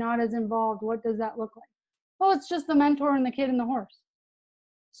being not as involved, what does that look like? Well, it's just the mentor and the kid and the horse.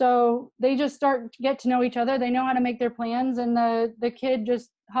 So they just start to get to know each other. They know how to make their plans, and the kid just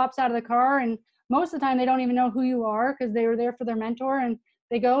hops out of the car, and most of the time they don't even know who you are because they were there for their mentor, and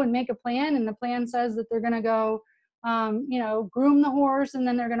they go and make a plan, and the plan says that they're going to go you know, groom the horse, and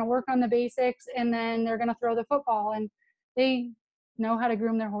then they're going to work on the basics, and then they're going to throw the football. And they know how to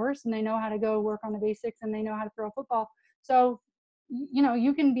groom their horse, and they know how to go work on the basics, and they know how to throw a football. So, you know,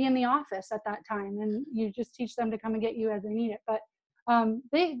 you can be in the office at that time, and you just teach them to come and get you as they need it. But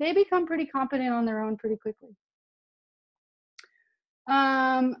they become pretty competent on their own pretty quickly.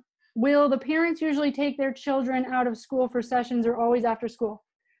 Will the parents usually take their children out of school for sessions, or always after school?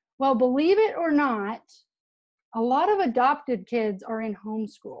 Well, believe it or not, a lot of adopted kids are in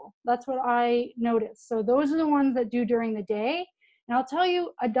homeschool. That's what I noticed. So those are the ones that do during the day. And I'll tell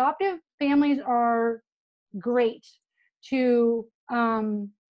you, adoptive families are great to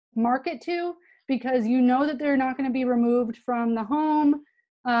market to, because you know that they're not going to be removed from the home.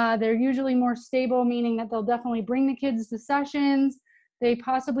 They're usually more stable, meaning that they'll definitely bring the kids to sessions. They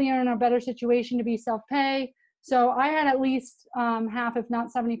possibly are in a better situation to be self-pay. So I had at least half, if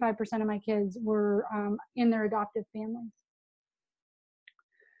not 75% of my kids were in their adoptive families.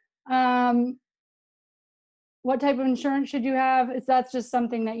 What type of insurance should you have? That's just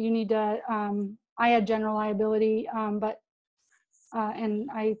something that you need to, I had general liability, and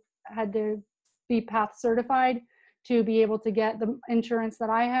I had to be PATH certified to be able to get the insurance that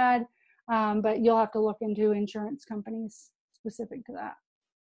I had, but you'll have to look into insurance companies specific to that.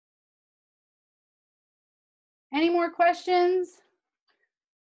 Any more questions?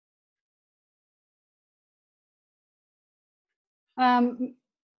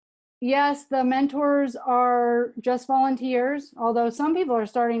 Yes, the mentors are just volunteers, although some people are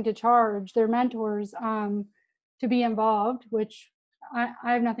starting to charge their mentors to be involved, which I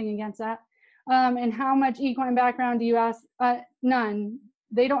have nothing against that. And how much equine background do you ask? None.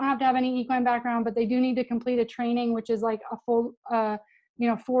 They don't have to have any equine background, but they do need to complete a training, which is like a full,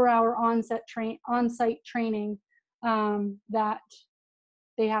 4-hour on-site training that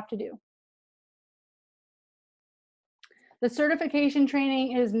they have to do. The certification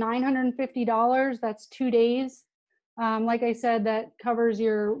training is $950. That's 2 days. Like I said, that covers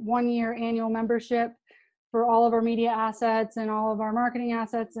your 1-year annual membership for all of our media assets and all of our marketing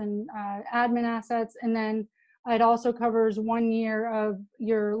assets and admin assets. And then it also covers 1 year of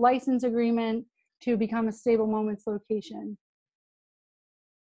your license agreement to become a Stable Moments location.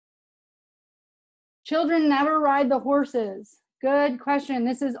 Children never ride the horses. Good question.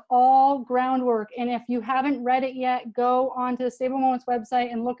 This is all groundwork. And if you haven't read it yet, go onto the Stable Moments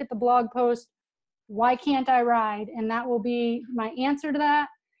website and look at the blog post, Why Can't I Ride? And that will be my answer to that.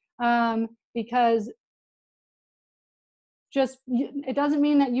 because it doesn't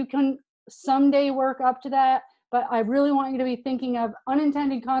mean that you can someday work up to that, but I really want you to be thinking of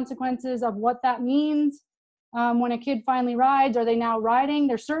unintended consequences of what that means. When a kid finally rides, are they now riding?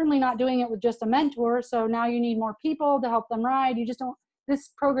 They're certainly not doing it with just a mentor, so now you need more people to help them ride. You just don't,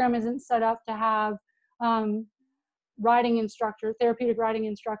 this program isn't set up to have therapeutic riding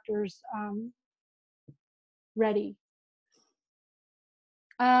instructors ready.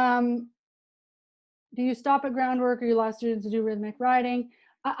 Do you stop at groundwork, or you allow students to do rhythmic riding?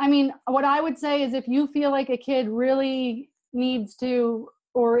 I mean, what I would say is if you feel like a kid really needs to,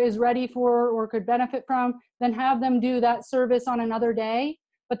 or is ready for, or could benefit from, then have them do that service on another day.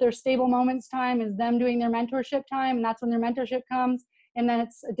 But their stable moments time is them doing their mentorship time, and that's when their mentorship comes. And then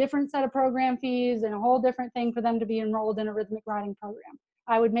it's a different set of program fees and a whole different thing for them to be enrolled in a rhythmic riding program.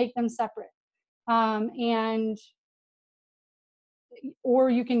 I would make them separate. Or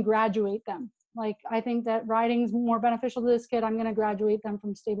you can graduate them. Like, I think that riding is more beneficial to this kid. I'm going to graduate them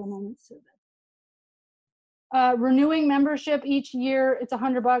from stable moments to this. Renewing membership each year, it's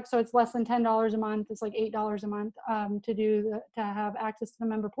 $100, so it's less than $10 a month. It's like $8 a month to have access to the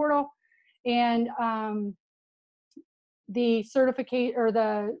member portal. And the certificate or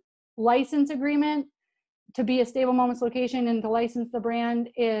the license agreement to be a Stable Moments location and to license the brand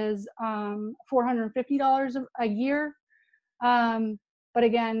is $450 a year. But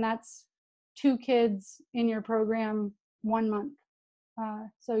again, that's 2 kids in your program 1 month.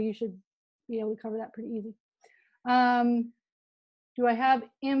 So you should be able to cover that pretty easy. Do I have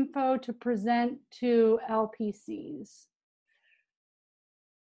info to present to LPCs?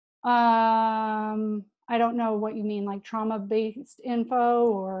 I don't know what you mean, like trauma-based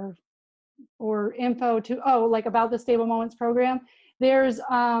info or info to, like about the Stable Moments program. There's,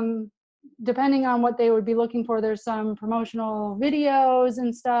 depending on what they would be looking for, there's some promotional videos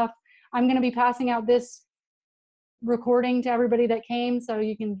and stuff. I'm going to be passing out this recording to everybody that came, so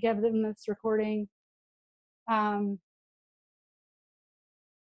you can give them this recording.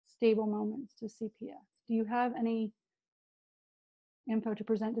 Stable Moments to CPS. Do you have any info to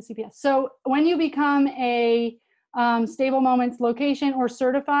present to CPS? So when you become a Stable Moments location or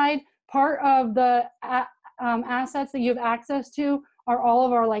certified, part of the assets that you have access to are all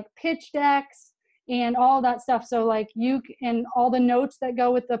of our like pitch decks and all that stuff. So like and all the notes that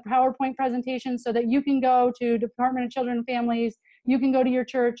go with the PowerPoint presentation, so that you can go to Department of Children and Families, you can go to your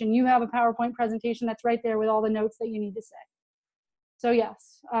church and you have a PowerPoint presentation that's right there with all the notes that you need to say. So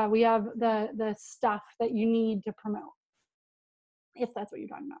yes, we have the stuff that you need to promote, if that's what you're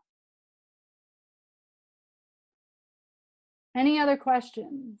talking about. Any other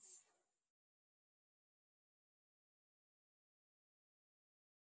questions?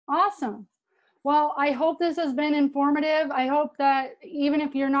 Awesome. Well, I hope this has been informative. I hope that even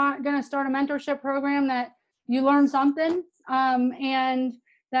if you're not going to start a mentorship program, that you learn something, and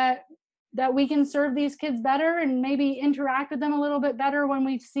that we can serve these kids better and maybe interact with them a little bit better when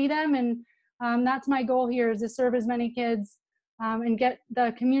we see them. And that's my goal here, is to serve as many kids and get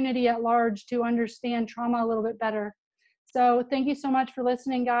the community at large to understand trauma a little bit better. So thank you so much for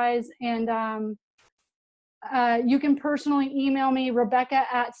listening, guys. And you can personally email me,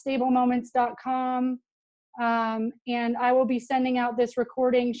 Rebecca@stablemoments.com, and I will be sending out this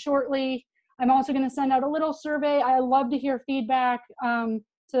recording shortly. I'm also going to send out a little survey. I love to hear feedback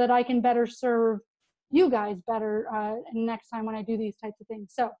so that I can better serve you guys better next time when I do these types of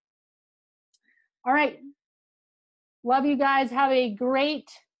things. So, all right. Love you guys. Have a great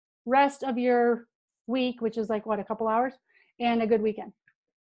rest of your week, which is like, what, a couple hours, and a good weekend.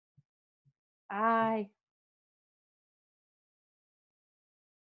 Bye.